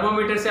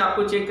थर्मोमीटर से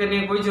आपको चेक करने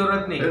की कोई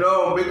जरूरत नहीं। You know,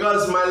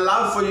 because my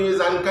love for you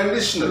is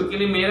unconditional.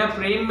 क्योंकि मेरा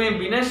प्रेम में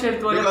बिना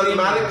शर्त वाला। Because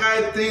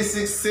Malachi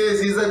 3:6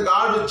 says He's a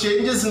God who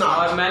changes not.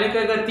 और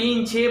मलाकी का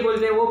 3:6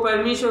 बोलते हैं वो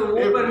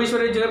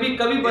परमेश्वर है जो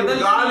कभी बदलता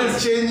नहीं। God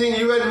is changing,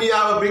 you and me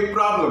have a big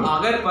problem.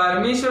 अगर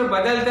परमेश्वर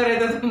बदलता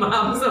रहता तो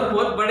हम सब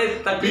बहुत बड़े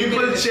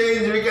People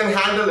change, we can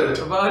handle it.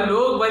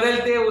 लोग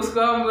बदलते हैं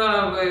उसको हम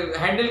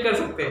हैंडल कर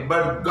सकते हैं।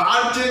 But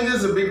God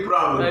changes a big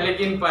problem.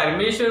 लेकिन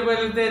परमेश्वर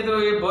बदलते हैं तो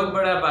ये बहुत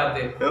बड़ा बात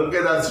है।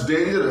 Okay, that's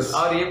dangerous.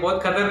 और ये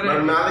बहुत खतरनाक है।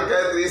 But Malachi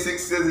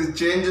 3:6 says He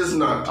changes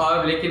not.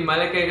 और लेकिन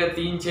मलाकी का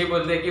 3:6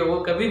 बोलते हैं कि वो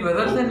कभी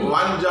बदलता नहीं।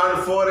 1 John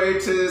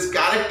 4:8 says His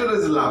character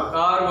is love.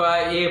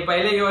 और ये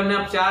पहले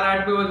यूहन्ना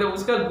 4:8 में बोलते हैं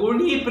उसका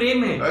गुण ही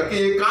प्रेम है।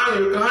 Okay,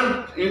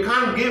 you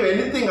can't give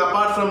anything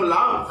apart from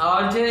love.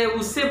 और जो है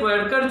उससे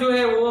बढ़कर जो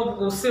है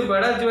वो उससे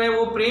बड़ा जो है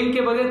वो प्रेम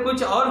के बगैर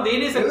कुछ और दे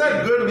नहीं सकते। Isn't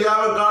that good? We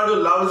have a God who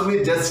loves me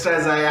just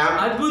as I am.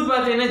 अद्भुत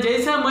बात है ना,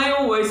 जैसा मैं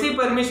हूँ वैसे ही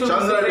परमेश्वर।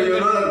 Chandra, do you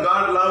know that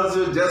God loves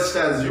you just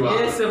as you are?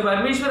 Yes,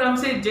 परमेश्वर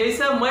हमसे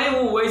जैसा मैं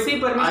हूँ वैसे ही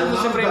परमेश्वर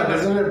मुझसे प्रेम करता है।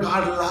 Isn't it?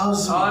 God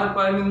loves me.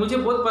 और मुझे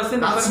बहुत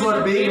पसंद है। That's what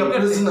being a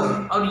prisoner.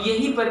 और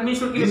यही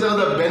परमेश्वर की। These are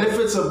the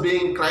benefits of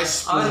being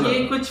Christ's prisoner. और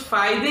ये कुछ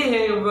फायदे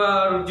हैं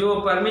जो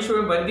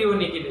परमेश्वर में बंदी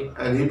होने के लिए।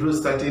 And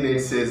Hebrews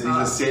 13:8 says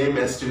He's the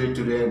same yesterday,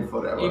 today, and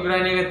forever.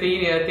 इब्रानियों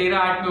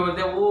 13:8 में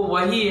बोलते हैं वो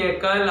वही है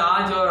कल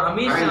आज और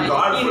हमेशा। Thank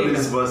God for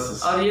these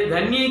verses. और ये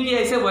धन्य है कि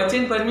ऐसे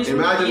वचन परमेश्वर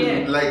ने दिए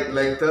हैं। Imagine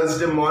like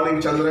Thursday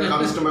morning Chandra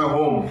comes to my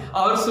home.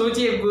 और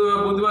सोचिए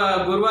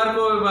गुरुवार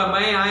को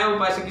मैं आया हूँ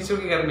पास्टर किशोर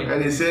के घर में।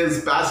 And he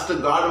says, Pastor,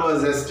 God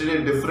was yesterday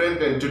different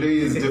and today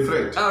is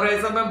different. और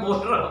ऐसा मैं बोल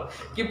रहा हूँ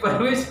कि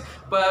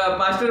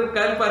पास्टर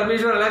कल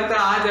परमेश्वर अलग था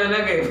आज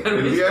अलग है।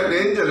 We are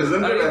danger,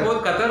 isn't it?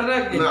 बहुत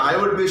खतरनाक है। No, I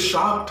would be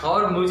shocked.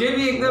 और मुझे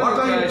भी एकदम What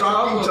are you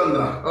talking,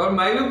 Chandra? और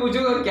मैं भी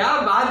पूछूंगा क्या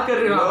बात कर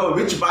रहे हो? No,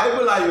 which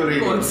Bible are you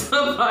reading? कौन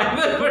सा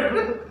बाइबल पढ़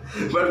रहे हो?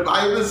 But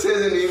Bible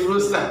says in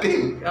Hebrews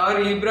 13,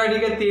 और इब्रानी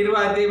का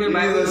 13वां अध्याय में He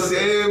बाइबल is the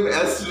बोलता है, same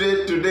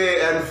yesterday, today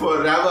and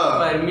forever.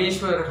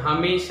 परमेश्वर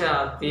हमेशा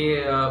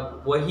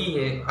वही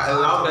है, I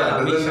love आजकल that,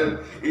 हमेशा। isn't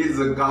it? He is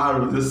a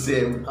God who is the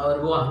same. और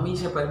वो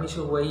हमेशा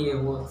परमेश्वर वही है,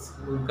 वो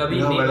कभी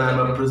You know, नहीं when I'm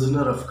a बदलते।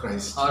 prisoner of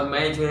Christ, और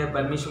मैं जो है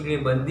परमेश्वर के लिए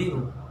बंदी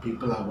हूँ,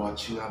 people are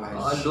watching our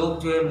और lives. लोग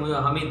जो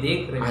है हमें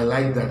देख रहे I हैं,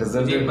 like that,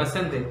 isn't मुझे it?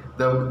 पसंद है।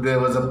 There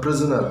was a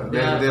prisoner,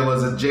 Yeah. there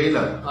was a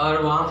jailer,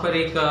 और वहाँ पर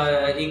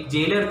एक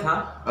जेलर था,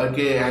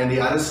 okay, and he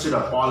arrested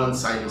Paul and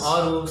Silas.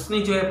 और उसने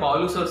जो है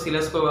पौलुस और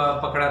सिलस को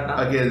पकड़ा था।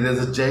 Okay,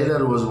 there's a jailer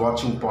who was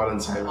watching Paul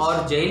and Silas.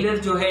 और जेलर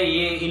जो है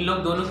ये इन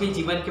लोग दोनों के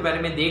जीवन के बारे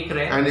में देख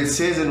रहे हैं, And it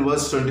says in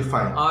verse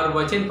 25, और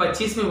वचन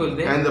 25 में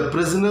बोलते हैं, and the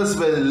prisoners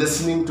were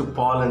listening to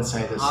Paul and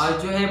Silas. और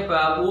जो है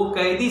वो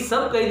कैदी,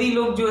 सब कैदी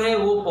लोग जो है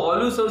वो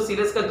पौलुस और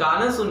सिलस का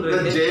गाना सुन रहे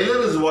The थे, jailer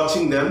is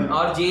watching them,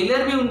 और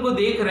जेलर भी उनको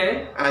देख रहे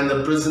हैं, and the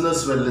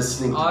prisoners were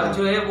listening to और them.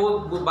 जो है वो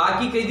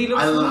बाकी कैदी लोग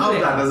I सुन love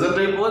रहे that, हैं। isn't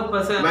ये it? बहुत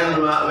पसंद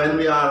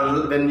है।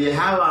 When we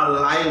have our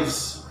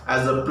lives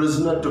as a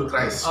prisoner to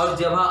Christ, और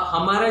जब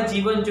हमारा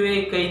जीवन जो है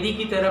कैदी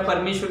की तरह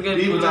परमेश्वर के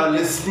people are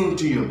listening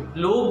to you.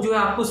 लोग जो है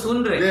आपको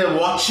सुन रहे They हैं, are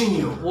watching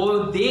you. वो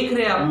देख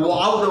रहे हैं आपको,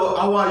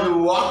 How are you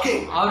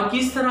walking? और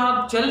किस तरह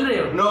आप चल रहे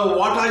हो, No,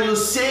 what are you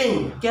saying?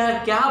 क्या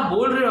क्या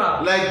बोल रहे हो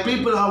आप, Like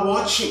people are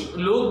watching.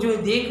 लोग जो है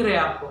देख रहे हैं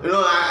आपको। You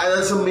know,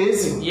 that's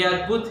amazing. ये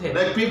अद्भुत है।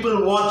 Like people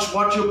watch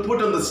what you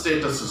put on the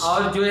statuses.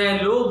 और जो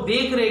है लोग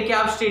देख रहे हैं कि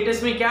आप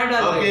स्टेटस में क्या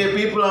डाल रहे Okay, हैं,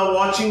 people are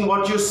watching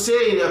what you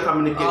say in your और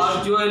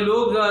communication. जो है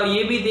लोग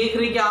ये भी देख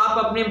रहे हैं कि आप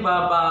अपने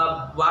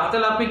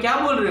वार्तालाप में क्या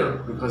बोल रहे हो,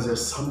 Because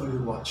there's somebody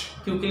watching.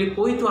 क्योंकि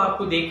कोई तो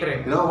आपको देख रहे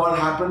हैं। You know what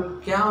happened?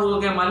 क्या हो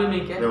गया मालूम है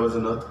क्या, There was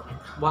an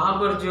earthquake. वहां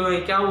पर जो है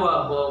क्या हुआ,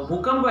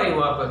 भूकंप आई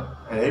वहां पर,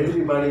 And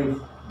everybody,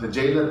 the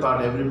jailer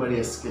thought everybody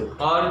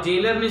escaped. और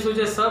जेलर ने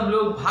सोचा सब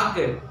लोग भाग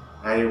गए,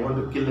 And he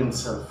wanted to kill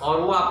himself. और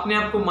वो अपने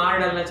आप को मार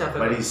डालना चाहता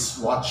But था,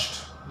 he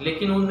watched.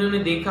 लेकिन उन्होंने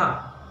देखा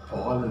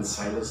Paul and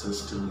Silas were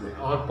still there.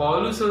 और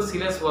पौलुस और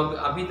सिलस वो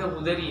अभी तक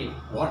उधर ही है।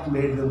 What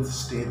made them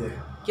stay there?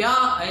 क्या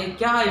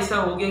क्या ऐसा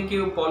हो गया कि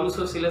वो पौलुस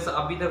और सिलस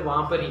अभी तक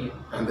वहां पर ही है।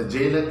 And the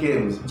jailer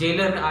came.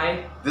 Jailer आए,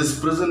 This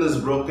prison is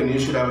broken. You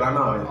should have run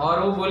away. और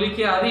वो बोले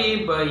कि अरे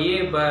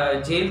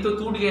ये जेल तो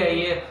टूट गया है,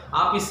 ये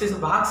आप इससे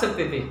भाग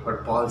सकते थे। But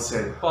Paul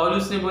said,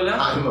 पौलुस ने बोला,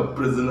 I'm a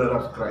prisoner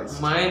of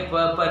Christ. मैं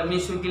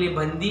परमेश्वर के लिए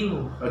बंदी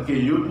हूँ, Okay,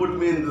 you put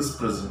me in this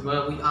prison.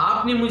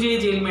 आपने मुझे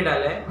जेल में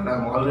डाला है, But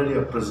I'm already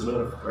a prisoner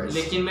of Christ.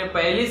 लेकिन मैं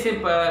पहले से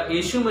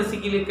यीशु मसीह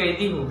के लिए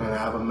कैदी हूँ, And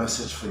I have a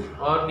message for you.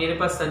 और मेरे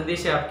पास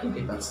संदेश है आपके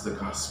लिए। That's the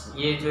gospel.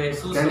 ये जो है Can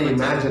you सुसमाचार।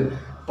 imagine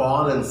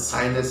Paul and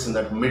Silas in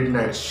that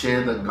midnight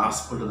share the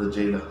gospel to the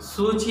jailer?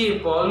 सोचिए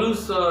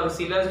पौलुस और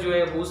सिलस जो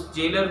है उस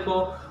जेलर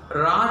को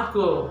रात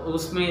को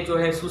उसमें जो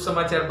है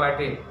सुसमाचार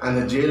बांटे, And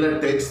the jailer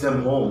takes them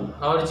home.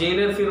 और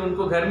जेलर फिर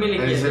उनको घर में And he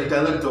लेके said, आते,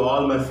 tell it to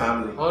all my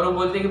family. और वो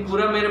बोलते हैं कि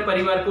पूरा मेरे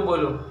परिवार को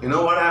बोलो। You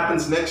know what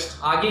happens next?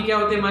 आगे क्या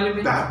होते हैं मालूम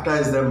है,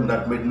 Baptize them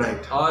that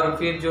midnight. और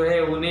फिर जो है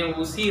उन्हें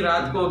उसी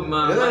रात को You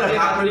know that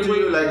happened to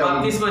you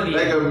बपतिस्मा दिया,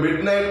 like a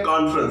midnight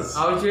conference.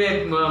 और जो है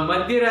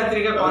मध्य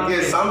रात्रि का Okay,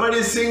 conference,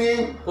 somebody is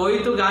singing, कोई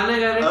तो गाना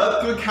गा रहे,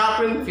 earthquake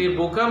happened. फिर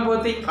भूकंप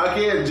होती,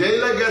 Okay, a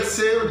jailer gets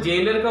saved,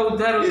 jailer का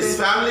उद्धार होते, his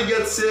family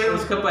gets saved,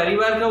 उसका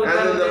परिवार का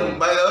उद्धार and होते,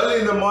 by early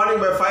in the morning,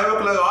 by 5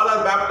 o'clock, all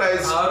are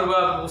baptized.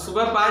 और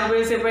सुबह 5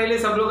 बजे से पहले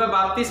सब लोग का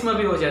बपतिस्मा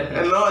भी हो जाता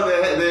है, And now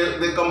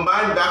they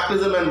combine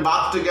baptism and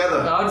bath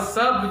together. और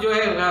सब जो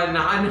है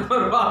नहाने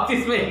और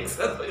बपतिस्मा एक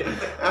साथ हो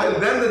जाता है,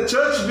 And then the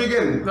church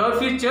begins. और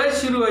फिर चर्च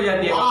शुरू हो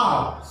जाती है।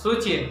 Wow.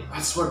 सोचिए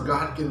That's what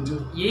God can do.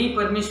 यही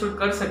परमेश्वर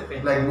कर सकते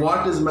हैं। Like,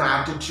 what is my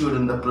attitude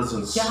in the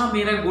prisons? क्या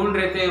मेरा गुण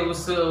रहते हैं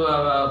उस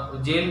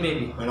जेल में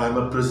भी, But I'm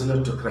a prisoner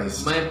to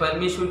Christ. मैं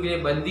परमेश्वर के लिए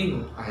बंदी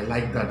हूँ। I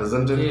like that,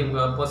 isn't ये it?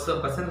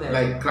 पसंद है।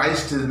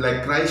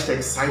 Like Christ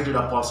excited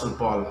Apostle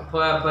Paul.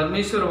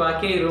 परमेश्वर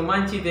वाकई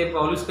रोमांचित है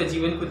पौलुस का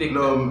जीवन को देखकर।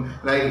 No,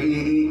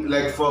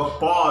 like for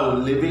Paul,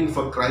 living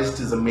for Christ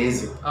is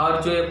amazing.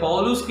 और जो है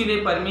पौलुस के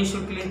लिए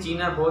परमेश्वर के लिए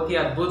जीना बहुत ही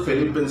अद्भुत है।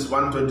 Philippians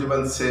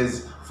 1:21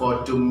 says, "For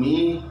to me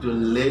to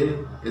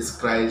live is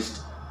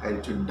Christ,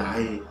 and to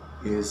die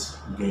is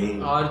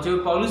gain." और जो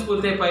पौलुस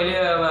बोलते हैं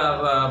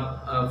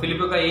पहले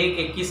फिलिपियों का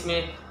 1:21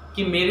 में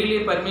कि मेरे लिए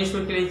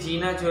परमेश्वर के लिए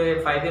जीना जो है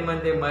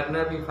फायदेमंद है, मरना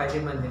भी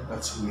फायदेमंद है।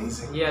 That's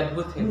amazing. ये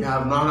अद्भुत है। We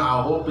have not,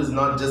 our hope is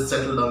not just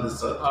settled on this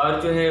earth, और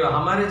जो है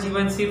हमारा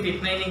जीवन सिर्फ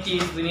इतना ही नहीं कि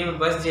इस दुनिया में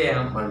बस जाए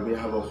हम, but we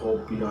have a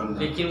hope beyond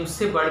that. लेकिन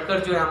उससे बढ़कर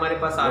जो है हमारे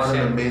पास What आशा an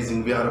है।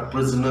 amazing! We are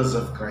prisoners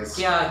of Christ.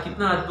 क्या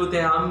कितना अद्भुत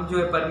है, हम जो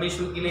है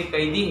परमेश्वर के लिए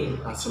कैदी हैं।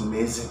 That's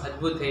amazing.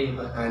 अद्भुत है ये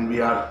बात। And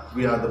we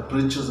are the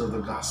preachers of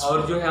the gospel.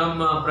 और जो है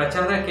हम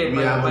प्रचारक है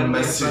We have a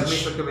message.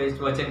 परमेश्वर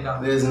के वचन का।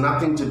 There is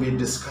nothing to be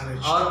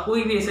discouraged. और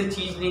कोई भी ऐसा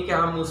चीज नहीं नहीं कि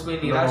हम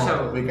उसमें निराशा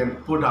हो। We can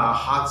put our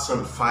hearts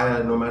on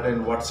fire no matter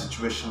in what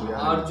situation we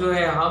are और in. जो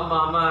है हम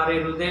हमारे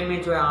हृदय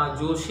में जो है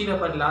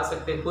जोशीलापन ला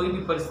सकते हैं, कोई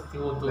भी परिस्थिति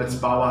हो तो। Let's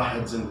bow our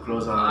heads and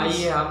close our eyes.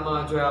 आइए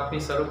हम जो है अपने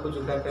सरों को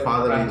झुकाकर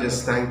Father, we प्रार्थना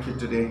just करें। thank you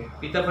today.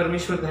 पिता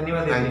परमेश्वर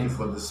धन्यवाद देते Thank you हैं,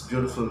 for this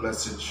beautiful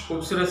message.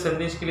 खूबसूरत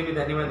संदेश के लिए भी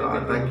धन्यवाद Lord,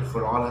 देते thank हैं। you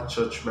for all our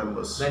church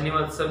members.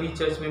 धन्यवाद सभी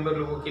चर्च मेंबर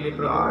लोगों के लिए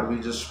प्रभु। Lord, we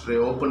just pray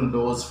open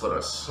doors for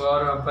us.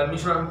 और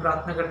परमेश्वर हम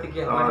प्रार्थना करते हैं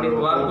कि हमारे Lord, लिए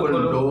द्वार को open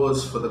खोलो।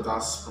 doors for the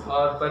gospel.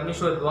 और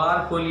परमेश्वर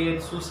द्वार खोलिए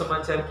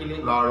सुसमाचार के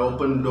लिए। Lord,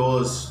 open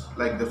doors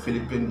like the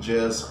Philippian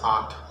jail's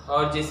heart.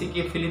 और जैसे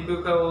कि फिलिपियो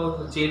का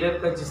वो जेलर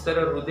का जिस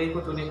तरह हृदय को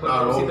तूने खोला,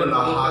 Lord, उसी open तरह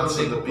our लोगों का hearts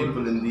हृदय of the को खोल।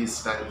 people in these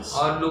times.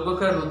 और लोगों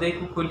का हृदय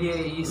को खोलिए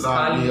इस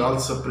काल Lord, we में।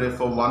 also pray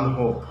for one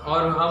hope.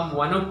 और हम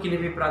वनों के लिए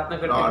भी प्रार्थना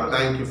करते Lord, हैं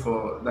thank you for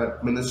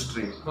that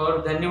ministry.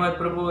 और धन्यवाद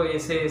प्रभु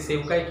ऐसे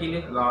सेवकाई के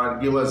लिए। Lord,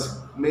 give us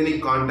many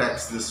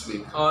contacts this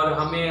week और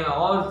हमें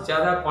और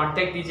ज्यादा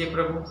कांटेक्ट दीजिए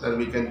प्रभु that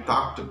we can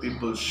talk to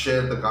people,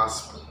 share the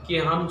gospel, कि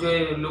हम जो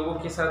है लोगों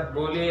के साथ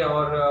बोले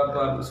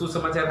और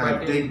सुसमाचार and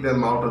बांटे take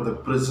them out of the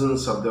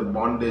prisons of their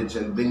bondage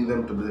and bring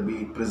them to be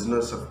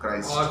prisoners of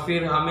Christ. और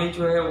फिर हमें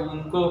जो है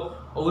उनको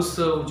उस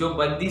जो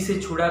बंदी से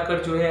छुड़ा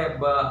कर जो है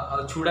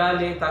छुड़ा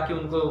ले ताकि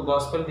उनको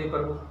gospel they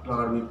Prabhu.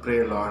 Lord, we pray,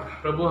 Lord.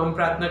 प्रभु हम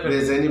प्रार्थना If करते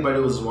there's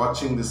anybody who's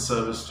watching this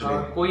service हैं और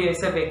today कोई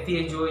ऐसा व्यक्ति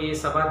है जो ये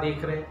सभा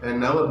देख रहे हैं,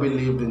 and never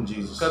believed in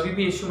Jesus, कभी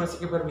भी यीशु मसीह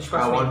के पर I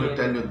विश्वास want नहीं to किया,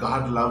 tell you,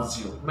 God loves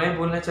you. मैं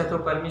बोलना चाहता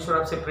हूँ परमेश्वर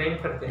आपसे प्रेम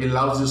करते He हैं।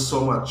 loves you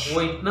so much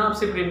वो इतना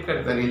आपसे प्रेम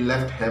करते that हैं, He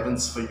left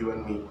heavens for you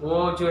and me,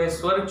 वो जो है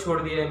स्वर्ग छोड़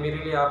दिया है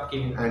मेरे लिए आपके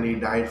लिए, and He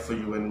died for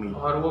you and me.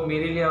 और वो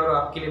मेरे लिए और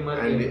आपके लिए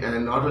मर गए।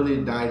 And not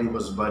only died, He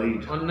was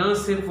buried, और न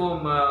सिर्फ वो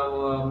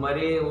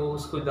मरे, वो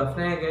उसको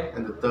दफनाया गया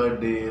and the third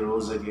day He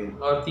rose again.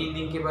 और 3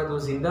 दिन के बाद वो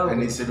जिंदा हो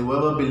And He गए। said,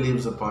 whoever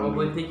believes वो upon me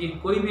बोलते कि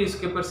कोई भी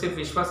उसके ऊपर सिर्फ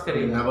विश्वास will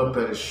करेगा never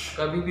perish,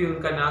 कभी भी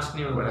उनका नाश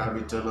नहीं but होगा have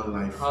eternal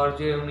life. और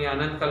जो है उन्हें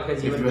अनंत काल का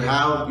If जीवन you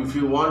मिलेगा। if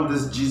you want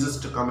this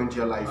Jesus to come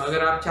into your life,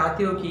 अगर आप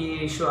चाहते हो कि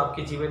ये यीशु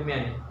आपके जीवन में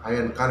आए, I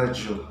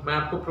encourage you मैं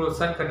आपको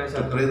प्रोत्साहन करना to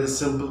चाहता pray हूँ,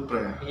 this simple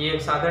prayer ये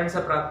एक साधारण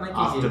सा प्रार्थना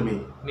after कीजिए,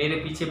 me.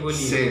 मेरे पीछे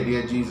बोलिए, Say,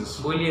 dear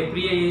Jesus, बोलिए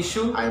प्रिय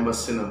यीशु, I am a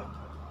sinner.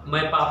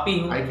 मैं पापी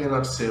हूँ, I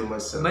cannot save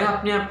myself, मैं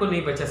अपने आप को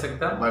नहीं बचा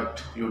सकता,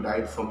 but you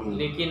died for me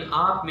लेकिन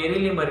आप मेरे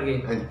लिए मर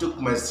गए and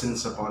took my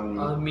sins upon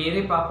और you,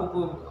 मेरे पापों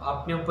को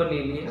अपने ऊपर ले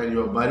लिए and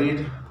you were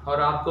buried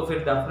और आपको फिर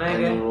दफनाया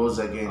and you गया,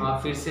 rose again.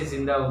 आप फिर से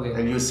जिंदा हो गए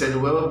And you said,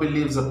 whoever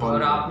believes upon और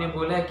me आपने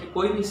बोला है कि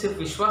कोई भी सिर्फ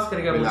विश्वास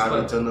करेगा will मुझ have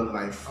पर eternal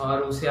life.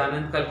 और उसे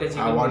आनंद काल का I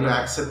जीवन want to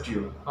मिलेगा। accept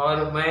you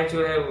और मैं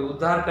जो है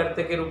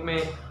उद्धारकर्ता के रूप में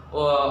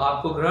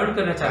आपको ग्रहण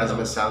करना as चाहता my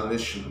हूँ,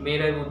 salvation.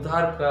 मेरा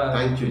उद्धार का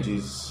Thank you,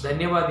 Jesus.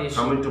 धन्यवाद Come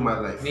Yeshu, into my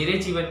life. मेरे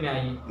जीवन में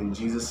आइए, In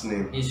Jesus'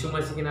 name, यीशु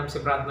मसीह के नाम से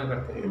प्रार्थना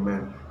करते हैं,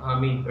 amen.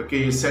 आमीन। Okay,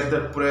 you said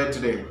that prayer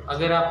today.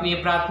 अगर आपने ये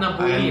प्रार्थना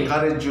I बोली है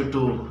encourage you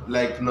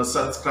to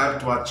subscribe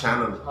to our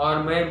channel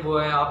और मैं वो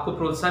है आपको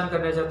प्रोत्साहन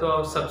करना चाहता हूँ,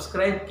 आप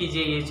सब्सक्राइब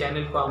कीजिए ये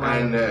चैनल को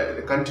हमारे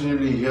and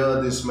continually hear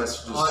these और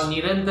messages.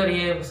 निरंतर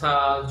ये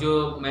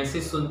जो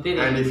मैसेज सुनते And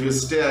रहिए। if you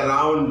stay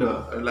around,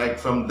 like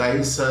from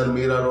Dahisar,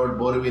 Mira Road,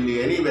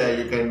 Borivali, anywhere,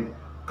 you can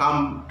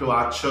come to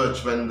our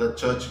church when the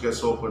church gets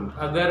opened.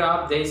 अगर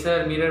आप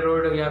दहीसर, मीरा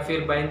रोड या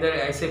फिर बाइंदर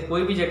ऐसे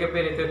कोई भी जगह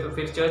पे रहते हैं तो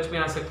फिर चर्च में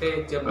आ सकते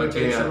हैं जब Okay,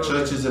 चर्च our शुरू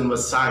church is in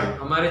Vasai,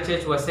 हमारे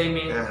चर्च वसई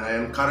में है। and I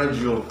encourage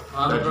you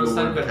हम that you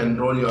प्रोत्साहन would करते हैं।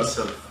 enroll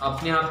yourself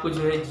अपने आप को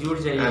जो है जुड़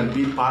जाइए and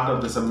be part of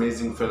this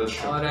amazing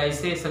fellowship. और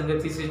ऐसे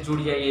संगति से जुड़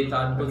जाइए तो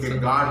अद्भुत Okay,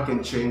 संगति। God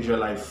can change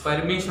your life.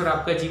 परमेश्वर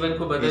आपका जीवन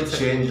को He बदल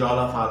सकते हैं। changed all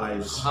of our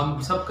lives. हम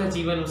सबका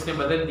जीवन उसने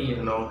बदल दिया।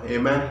 You know,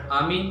 amen.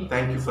 आमीन।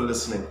 Thank you for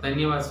listening.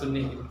 धन्यवाद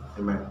सुनने के लिए।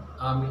 Amen.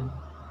 आमीन।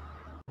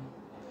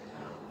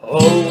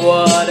 Oh,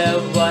 what a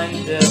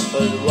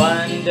wonderful,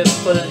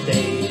 wonderful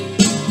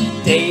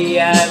day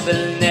I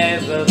will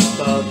never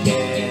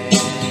forget.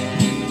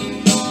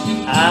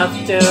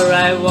 After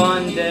I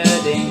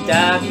wandered in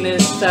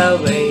darkness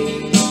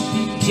away,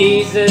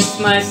 Jesus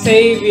my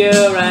Savior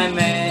I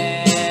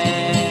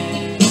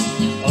met.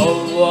 Oh,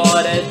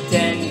 what a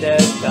tender,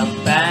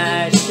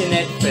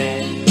 compassionate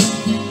friend,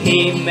 He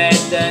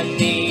met the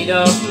need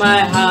of my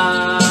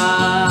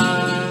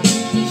heart.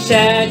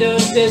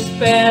 Shadows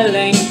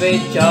dispelling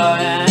with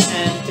joy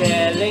and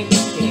telling,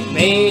 He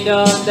made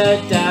all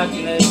the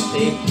darkness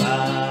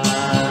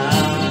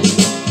depart.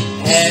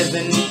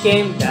 Heaven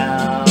came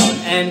down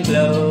and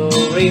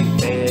glory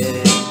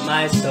filled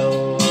my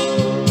soul.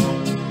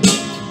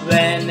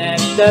 When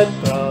at the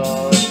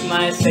cross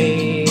my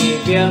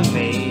Savior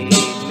made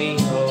me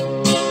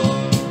whole.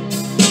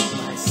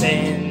 My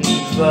sins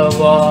were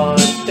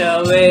washed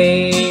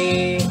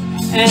away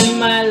and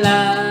my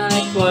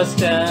life was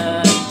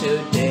turned to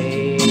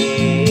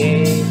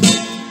day.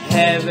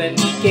 Heaven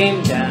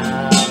came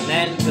down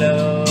and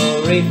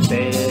glory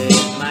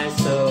filled my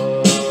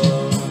soul.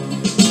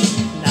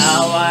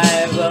 Now I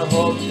have a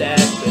hope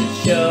that will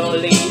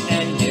surely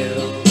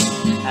endure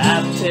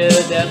after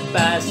the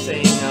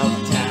passing of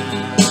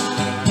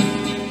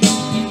time.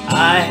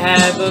 I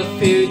have a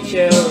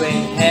future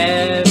in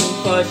heaven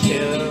for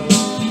sure,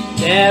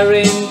 there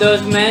in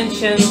those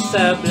mansions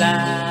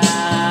sublime.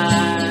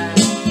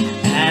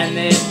 And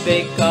it's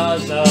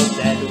because of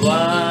that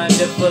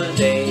wonderful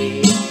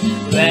day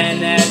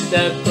when at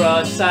the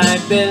cross I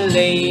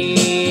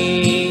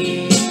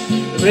believe.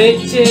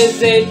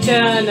 Riches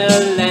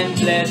eternal and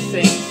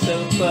blessings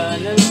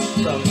supernal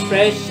from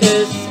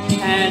precious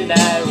hand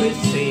I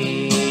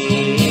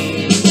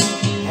receive.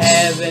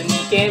 Heaven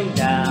came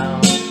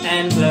down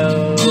and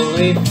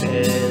glory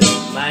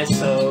filled my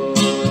soul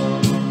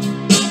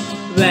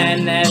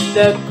when at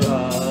the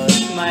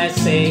cross my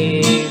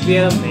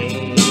Savior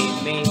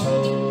made me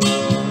whole.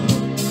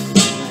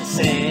 My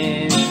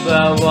sins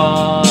were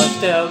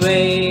washed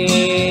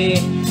away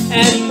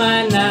and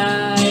my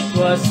night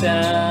was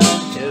done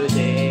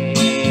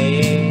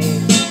today.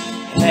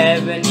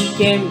 Heaven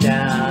came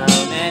down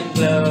and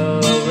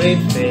glory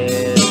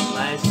filled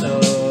my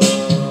soul.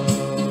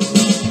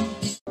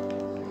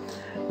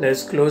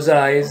 Let's close our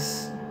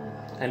eyes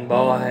and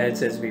bow our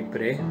heads as we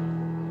pray.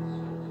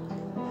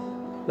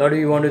 Lord,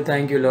 we want to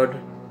thank you, Lord,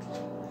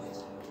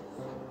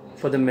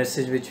 for the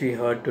message which we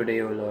heard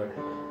today, O Lord.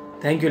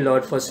 Thank you,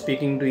 Lord, for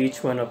speaking to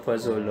each one of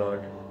us, O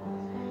Lord.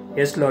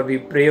 Yes, Lord, we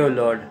pray, O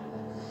Lord,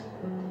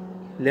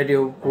 let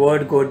your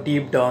word go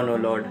deep down, O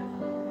Lord,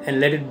 and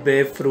let it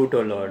bear fruit,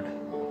 O Lord.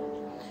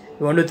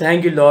 We want to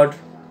thank you, Lord,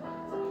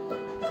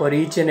 for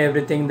each and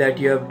everything that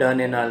you have done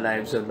in our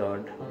lives, O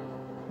Lord.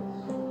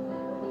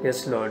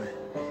 Yes, Lord.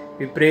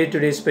 We pray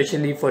today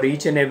especially for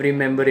each and every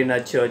member in our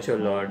church, O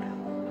Lord.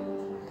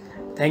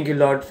 Thank you,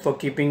 Lord, for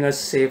keeping us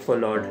safe, O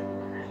Lord,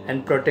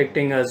 and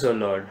protecting us, O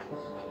Lord.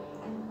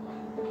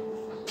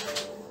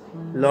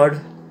 Lord,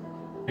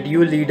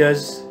 you lead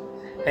us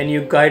and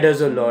you guide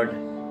us, O Lord,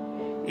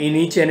 in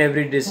each and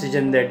every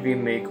decision that we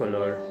make, O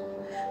Lord,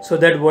 so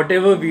that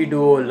whatever we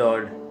do, O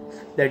Lord,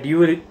 that you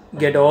will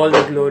get all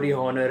the glory,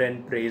 honor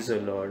and praise, O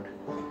Lord.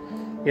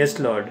 Yes,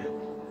 Lord.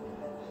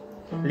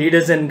 Lead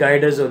us and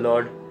guide us, O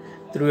Lord,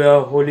 through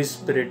your Holy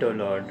Spirit, O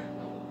Lord.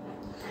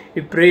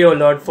 We pray, O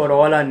Lord, for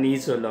all our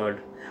needs, O Lord,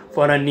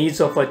 for our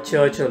needs of our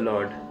church, O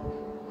Lord,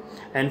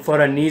 and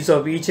for our needs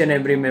of each and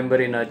every member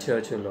in our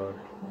church, O Lord.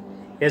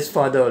 Yes,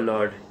 Father, O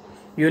Lord,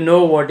 you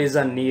know what is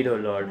our need, O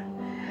Lord,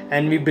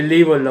 and we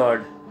believe, O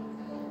Lord,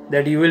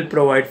 that you will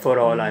provide for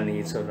all our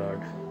needs, O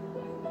Lord.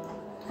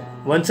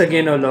 Once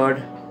again, O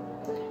Lord,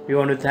 we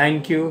want to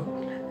thank you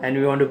and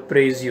we want to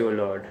praise you, O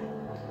Lord.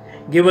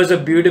 Give us a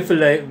beautiful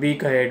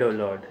week ahead, O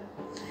Lord.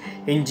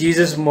 In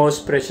Jesus'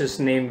 most precious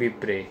name we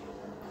pray.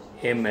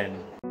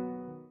 Amen.